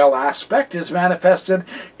the male aspect is manifested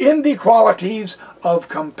in the qualities of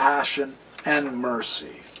compassion and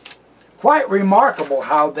mercy. Quite remarkable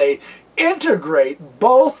how they integrate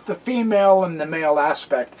both the female and the male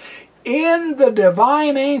aspect in the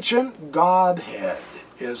divine ancient Godhead,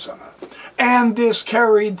 isn't it? And this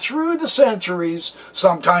carried through the centuries,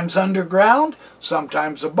 sometimes underground,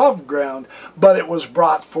 sometimes above ground, but it was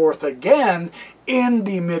brought forth again in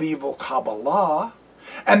the medieval Kabbalah.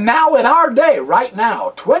 And now in our day, right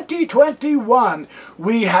now, 2021,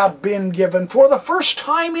 we have been given, for the first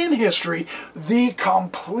time in history, the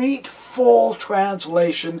complete full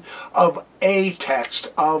translation of a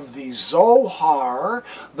text of the Zohar,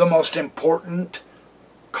 the most important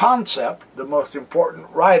concept, the most important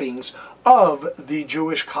writings of the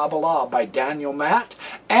Jewish Kabbalah by Daniel Matt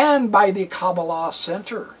and by the Kabbalah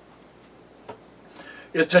Center.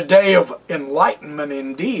 It's a day of enlightenment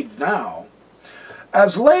indeed now.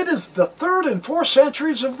 As late as the 3rd and 4th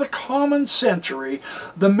centuries of the Common Century,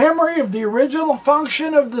 the memory of the original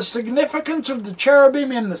function of the significance of the cherubim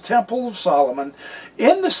in the Temple of Solomon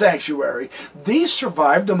in the sanctuary, these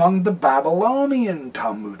survived among the Babylonian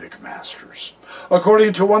Talmudic masters.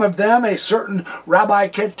 According to one of them, a certain Rabbi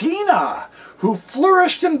Katina, who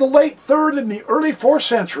flourished in the late 3rd and the early 4th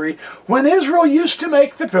century, when Israel used to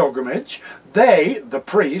make the pilgrimage, they, the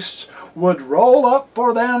priests, would roll up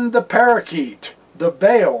for them the parakeet, the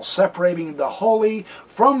veil separating the holy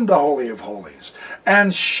from the Holy of Holies,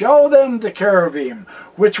 and show them the cherubim,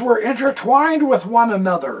 which were intertwined with one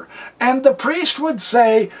another. And the priest would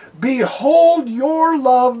say, "Behold, your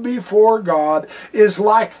love before God is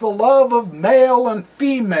like the love of male and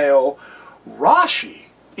female." Rashi,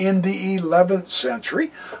 in the 11th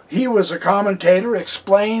century, he was a commentator,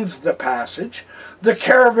 explains the passage. The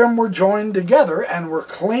cherubim were joined together and were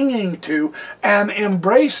clinging to and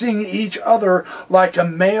embracing each other like a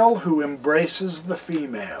male who embraces the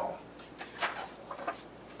female.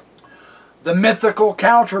 The mythical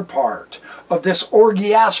counterpart of this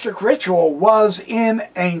orgiastic ritual was in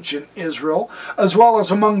ancient Israel, as well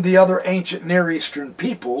as among the other ancient Near Eastern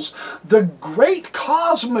peoples, the great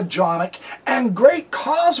cosmogonic and great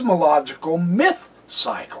cosmological myth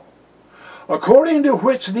cycle, according to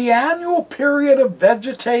which the annual period of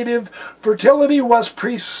vegetative fertility was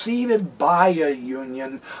preceded by a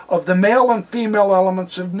union of the male and female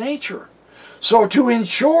elements of nature. So to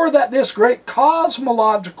ensure that this great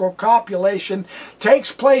cosmological copulation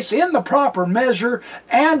takes place in the proper measure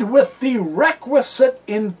and with the requisite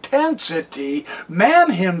intensity,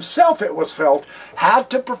 man himself, it was felt, had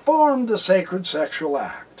to perform the sacred sexual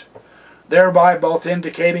act, thereby both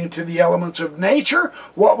indicating to the elements of nature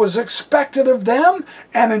what was expected of them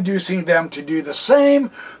and inducing them to do the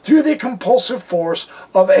same through the compulsive force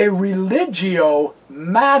of a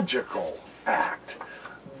religio-magical act.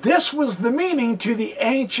 This was the meaning to the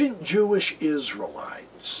ancient Jewish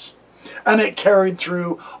Israelites. And it carried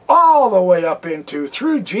through all the way up into,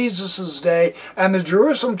 through Jesus' day and the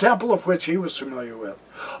Jerusalem temple of which he was familiar with,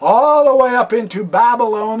 all the way up into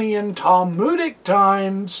Babylonian Talmudic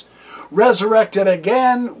times, resurrected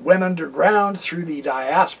again, went underground through the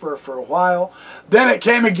diaspora for a while, then it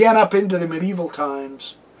came again up into the medieval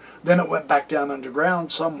times, then it went back down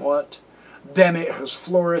underground somewhat, then it has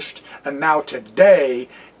flourished, and now today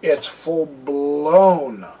it's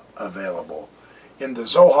full-blown available in the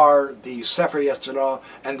Zohar, the Sefer Yetzirah,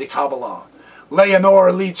 and the Kabbalah.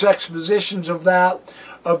 Leonore Leit's expositions of that,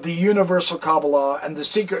 of the universal Kabbalah and the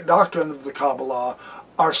secret doctrine of the Kabbalah,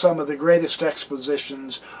 are some of the greatest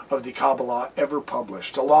expositions of the Kabbalah ever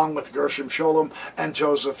published, along with Gershom Scholem and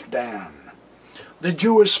Joseph Dan. The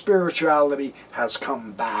Jewish spirituality has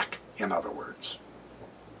come back, in other words.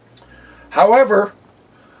 However,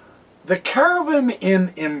 the cherubim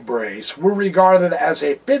in embrace were regarded as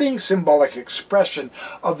a fitting symbolic expression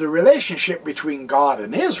of the relationship between God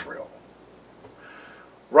and Israel.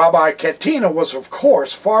 Rabbi Katina was, of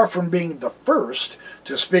course, far from being the first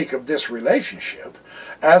to speak of this relationship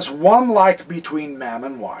as one like between man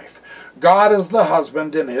and wife. God is the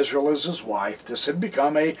husband and Israel is his wife. This had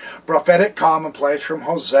become a prophetic commonplace from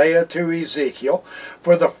Hosea to Ezekiel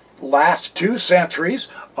for the last 2 centuries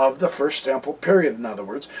of the First Temple period. In other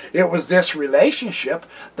words, it was this relationship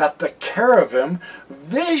that the cherubim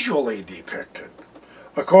visually depicted,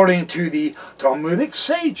 according to the Talmudic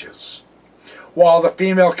sages. While the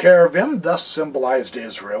female cherubim thus symbolized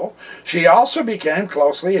Israel, she also became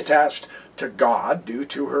closely attached to God due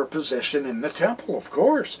to her position in the temple, of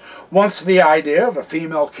course. Once the idea of a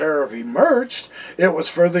female cherub emerged, it was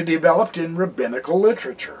further developed in rabbinical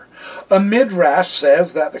literature. A midrash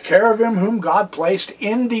says that the cherubim whom God placed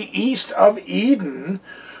in the east of Eden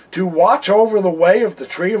to watch over the way of the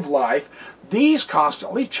tree of life, these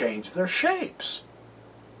constantly changed their shapes.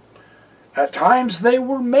 At times they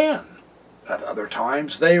were men, at other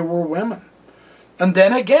times they were women. And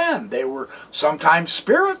then again, they were sometimes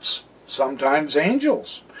spirits, sometimes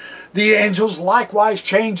angels. The angels likewise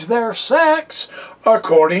changed their sex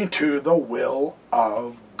according to the will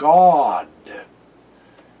of God.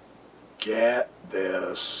 Get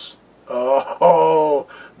this. Oh,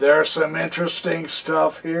 there's some interesting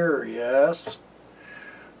stuff here, yes?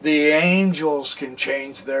 The angels can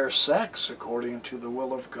change their sex according to the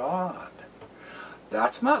will of God.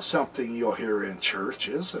 That's not something you'll hear in church,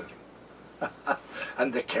 is it?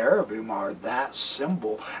 And the cherubim are that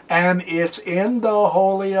symbol. And it's in the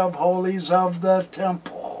Holy of Holies of the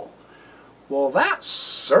temple. Well, that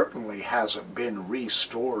certainly hasn't been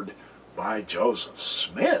restored by Joseph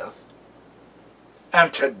Smith.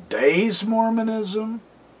 And today's Mormonism,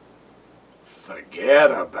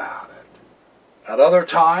 forget about it. At other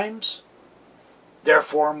times, their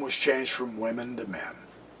form was changed from women to men,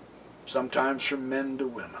 sometimes from men to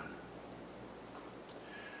women.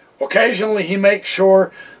 Occasionally he makes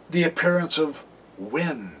sure the appearance of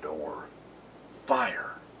wind or fire.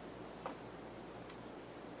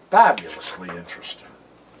 Fabulously interesting.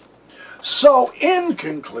 So, in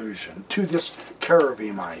conclusion to this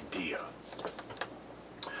cherubim idea,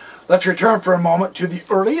 let's return for a moment to the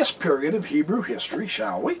earliest period of Hebrew history,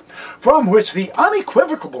 shall we? From which the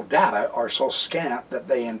unequivocal data are so scant that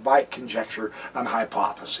they invite conjecture and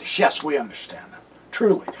hypothesis. Yes, we understand that.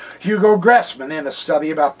 Truly. Hugo Gressman, in a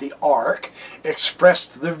study about the Ark,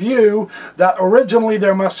 expressed the view that originally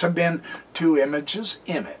there must have been two images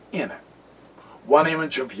in it. One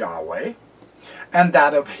image of Yahweh, and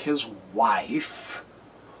that of his wife,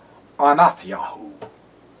 Anathyahu,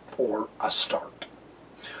 or Astarte.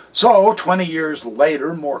 So, 20 years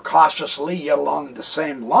later, more cautiously, yet along the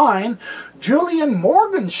same line, Julian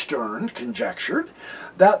Morgenstern conjectured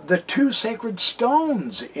that the two sacred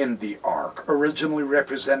stones in the ark originally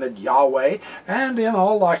represented Yahweh and, in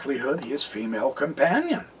all likelihood, his female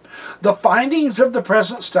companion. The findings of the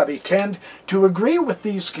present study tend to agree with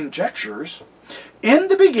these conjectures. In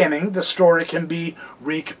the beginning, the story can be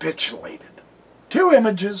recapitulated. Two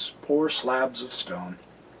images, or slabs of stone.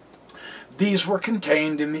 These were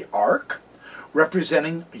contained in the ark,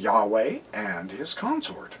 representing Yahweh and his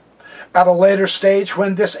consort. At a later stage,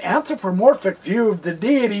 when this anthropomorphic view of the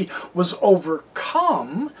deity was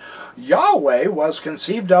overcome, Yahweh was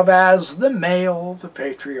conceived of as the male, the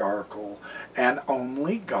patriarchal, and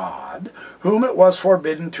only God, whom it was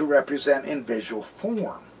forbidden to represent in visual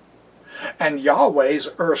form. And Yahweh's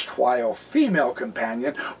erstwhile female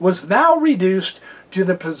companion was now reduced to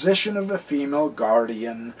the position of a female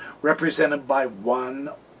guardian, represented by one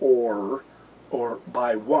or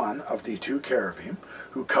by one of the two cherubim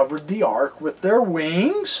who covered the ark with their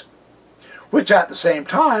wings, which at the same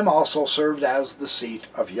time also served as the seat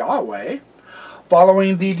of Yahweh.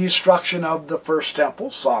 Following the destruction of the first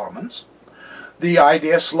temple, Solomon's, the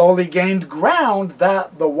idea slowly gained ground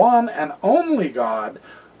that the one and only God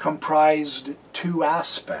comprised two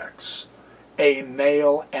aspects, a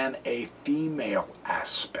male and a female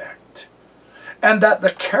aspect, and that the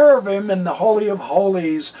cherubim in the Holy of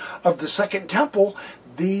Holies of the Second Temple,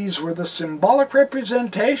 these were the symbolic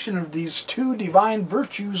representation of these two divine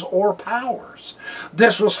virtues or powers.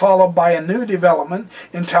 This was followed by a new development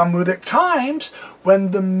in Talmudic times when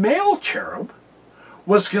the male cherub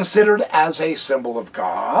was considered as a symbol of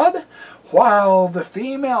God, while the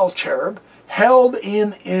female cherub held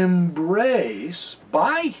in embrace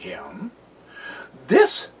by him.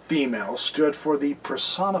 This female stood for the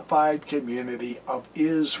personified community of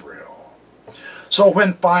Israel. So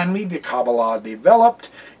when finally the Kabbalah developed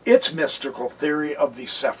its mystical theory of the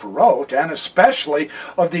Sephirot, and especially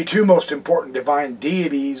of the two most important divine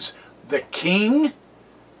deities, the king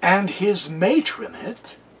and his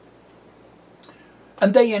matronate,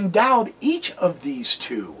 and they endowed each of these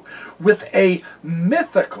two with a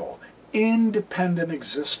mythical, independent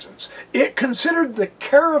existence. It considered the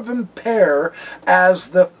cherubim pair as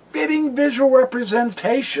the fitting visual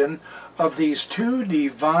representation of these two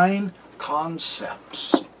divine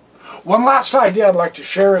concepts. One last idea I'd like to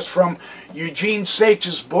share is from Eugene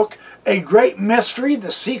Sach's book, A Great Mystery,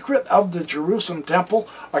 The Secret of the Jerusalem Temple.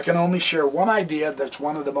 I can only share one idea that's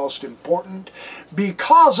one of the most important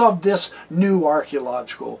because of this new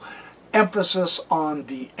archaeological emphasis on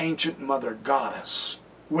the ancient mother goddess,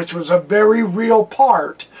 which was a very real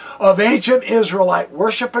part of ancient Israelite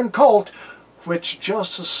worship and cult, which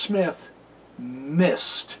Joseph Smith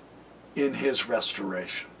missed in his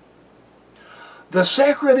restoration. The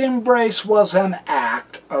sacred embrace was an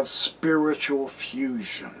act of spiritual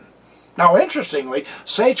fusion. Now, interestingly,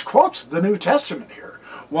 Sage quotes the New Testament here.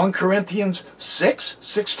 1 Corinthians 6,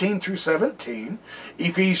 16 through 17,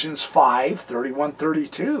 Ephesians 5, 31,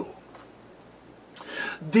 32.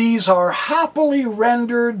 These are happily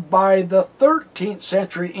rendered by the 13th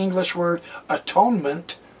century English word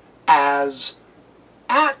atonement as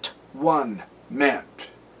at one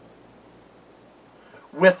meant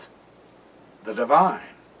with the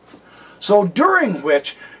divine. So during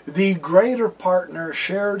which the greater partner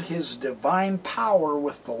shared his divine power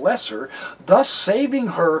with the lesser, thus saving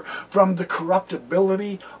her from the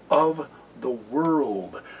corruptibility of the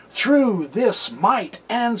world. Through this might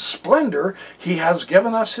and splendor he has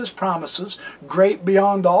given us his promises, great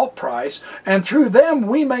beyond all price, and through them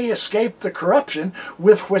we may escape the corruption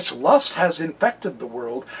with which lust has infected the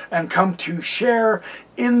world, and come to share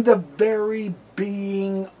in the very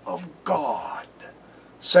being of God.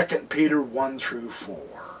 2 Peter 1 through 4.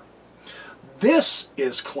 This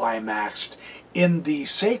is climaxed in the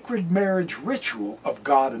sacred marriage ritual of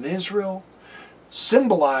God and Israel,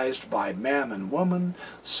 symbolized by man and woman,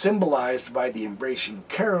 symbolized by the embracing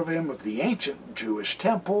cherubim of the ancient Jewish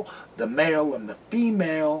temple, the male and the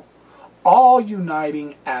female, all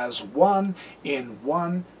uniting as one in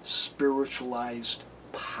one spiritualized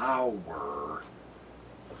power.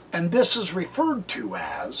 And this is referred to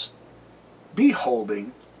as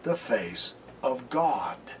beholding the face of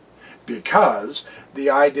God, because the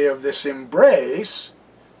idea of this embrace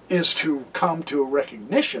is to come to a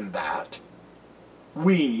recognition that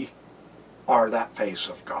we are that face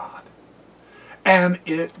of God. And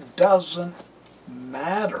it doesn't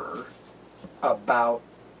matter about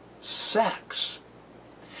sex,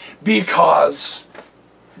 because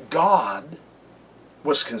God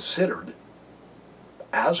was considered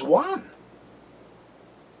as one.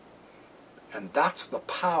 And that's the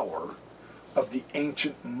power of the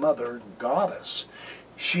ancient mother goddess.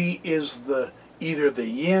 She is either the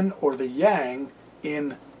yin or the yang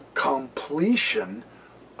in completion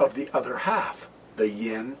of the other half, the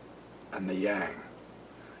yin and the yang.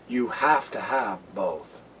 You have to have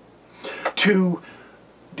both. To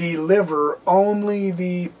deliver only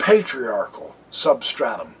the patriarchal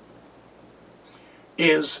substratum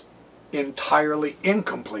is entirely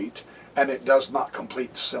incomplete, and it does not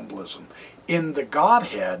complete symbolism. In the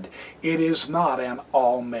Godhead, it is not an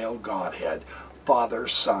all-male Godhead, Father,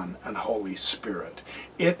 Son, and Holy Spirit.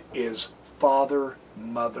 It is Father,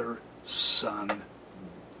 Mother, Son,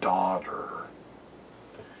 Daughter.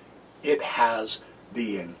 It has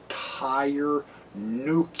the entire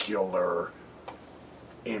nuclear,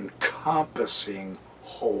 encompassing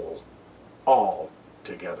whole, all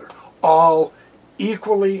together. All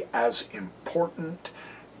equally as important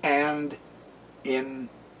and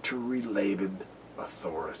interrelated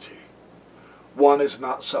authority. One is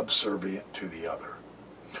not subservient to the other.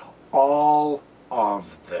 All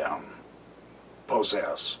of them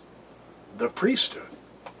possess the priesthood.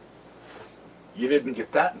 You didn't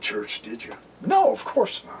get that in church, did you? No, of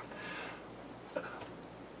course not.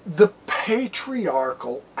 The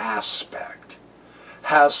patriarchal aspect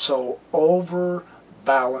has so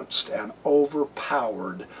overbalanced and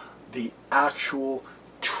overpowered the actual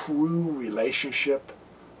true relationship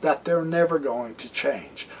that they're never going to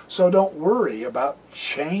change. So don't worry about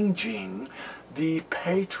changing the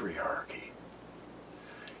patriarchy.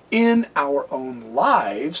 In our own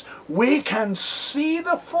lives, we can see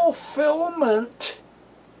the fulfillment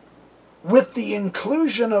with the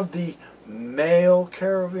inclusion of the male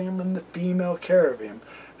cherubim and the female cherubim,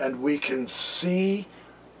 and we can see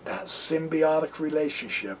that symbiotic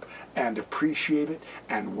relationship and appreciate it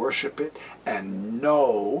and worship it and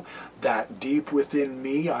know that deep within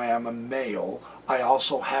me I am a male. I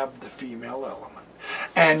also have the female element.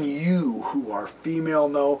 And you who are female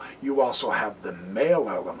know you also have the male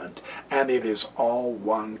element, and it is all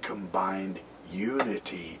one combined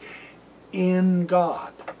unity in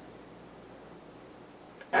God.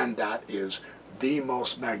 And that is the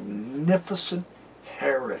most magnificent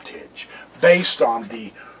heritage based on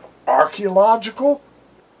the archaeological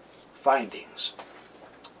findings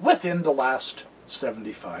within the last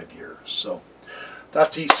 75 years. So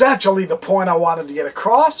that's essentially the point I wanted to get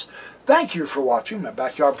across. Thank you for watching my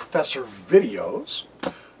Backyard Professor videos.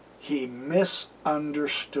 He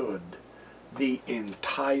misunderstood the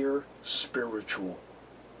entire spiritual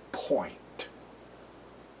point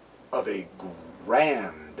of a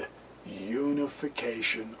grand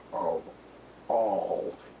unification of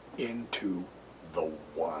all into the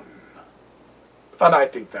one. And I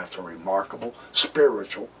think that's a remarkable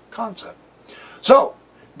spiritual concept. So,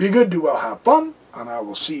 be good, do well, have fun, and I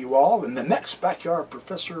will see you all in the next Backyard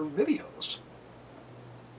Professor videos.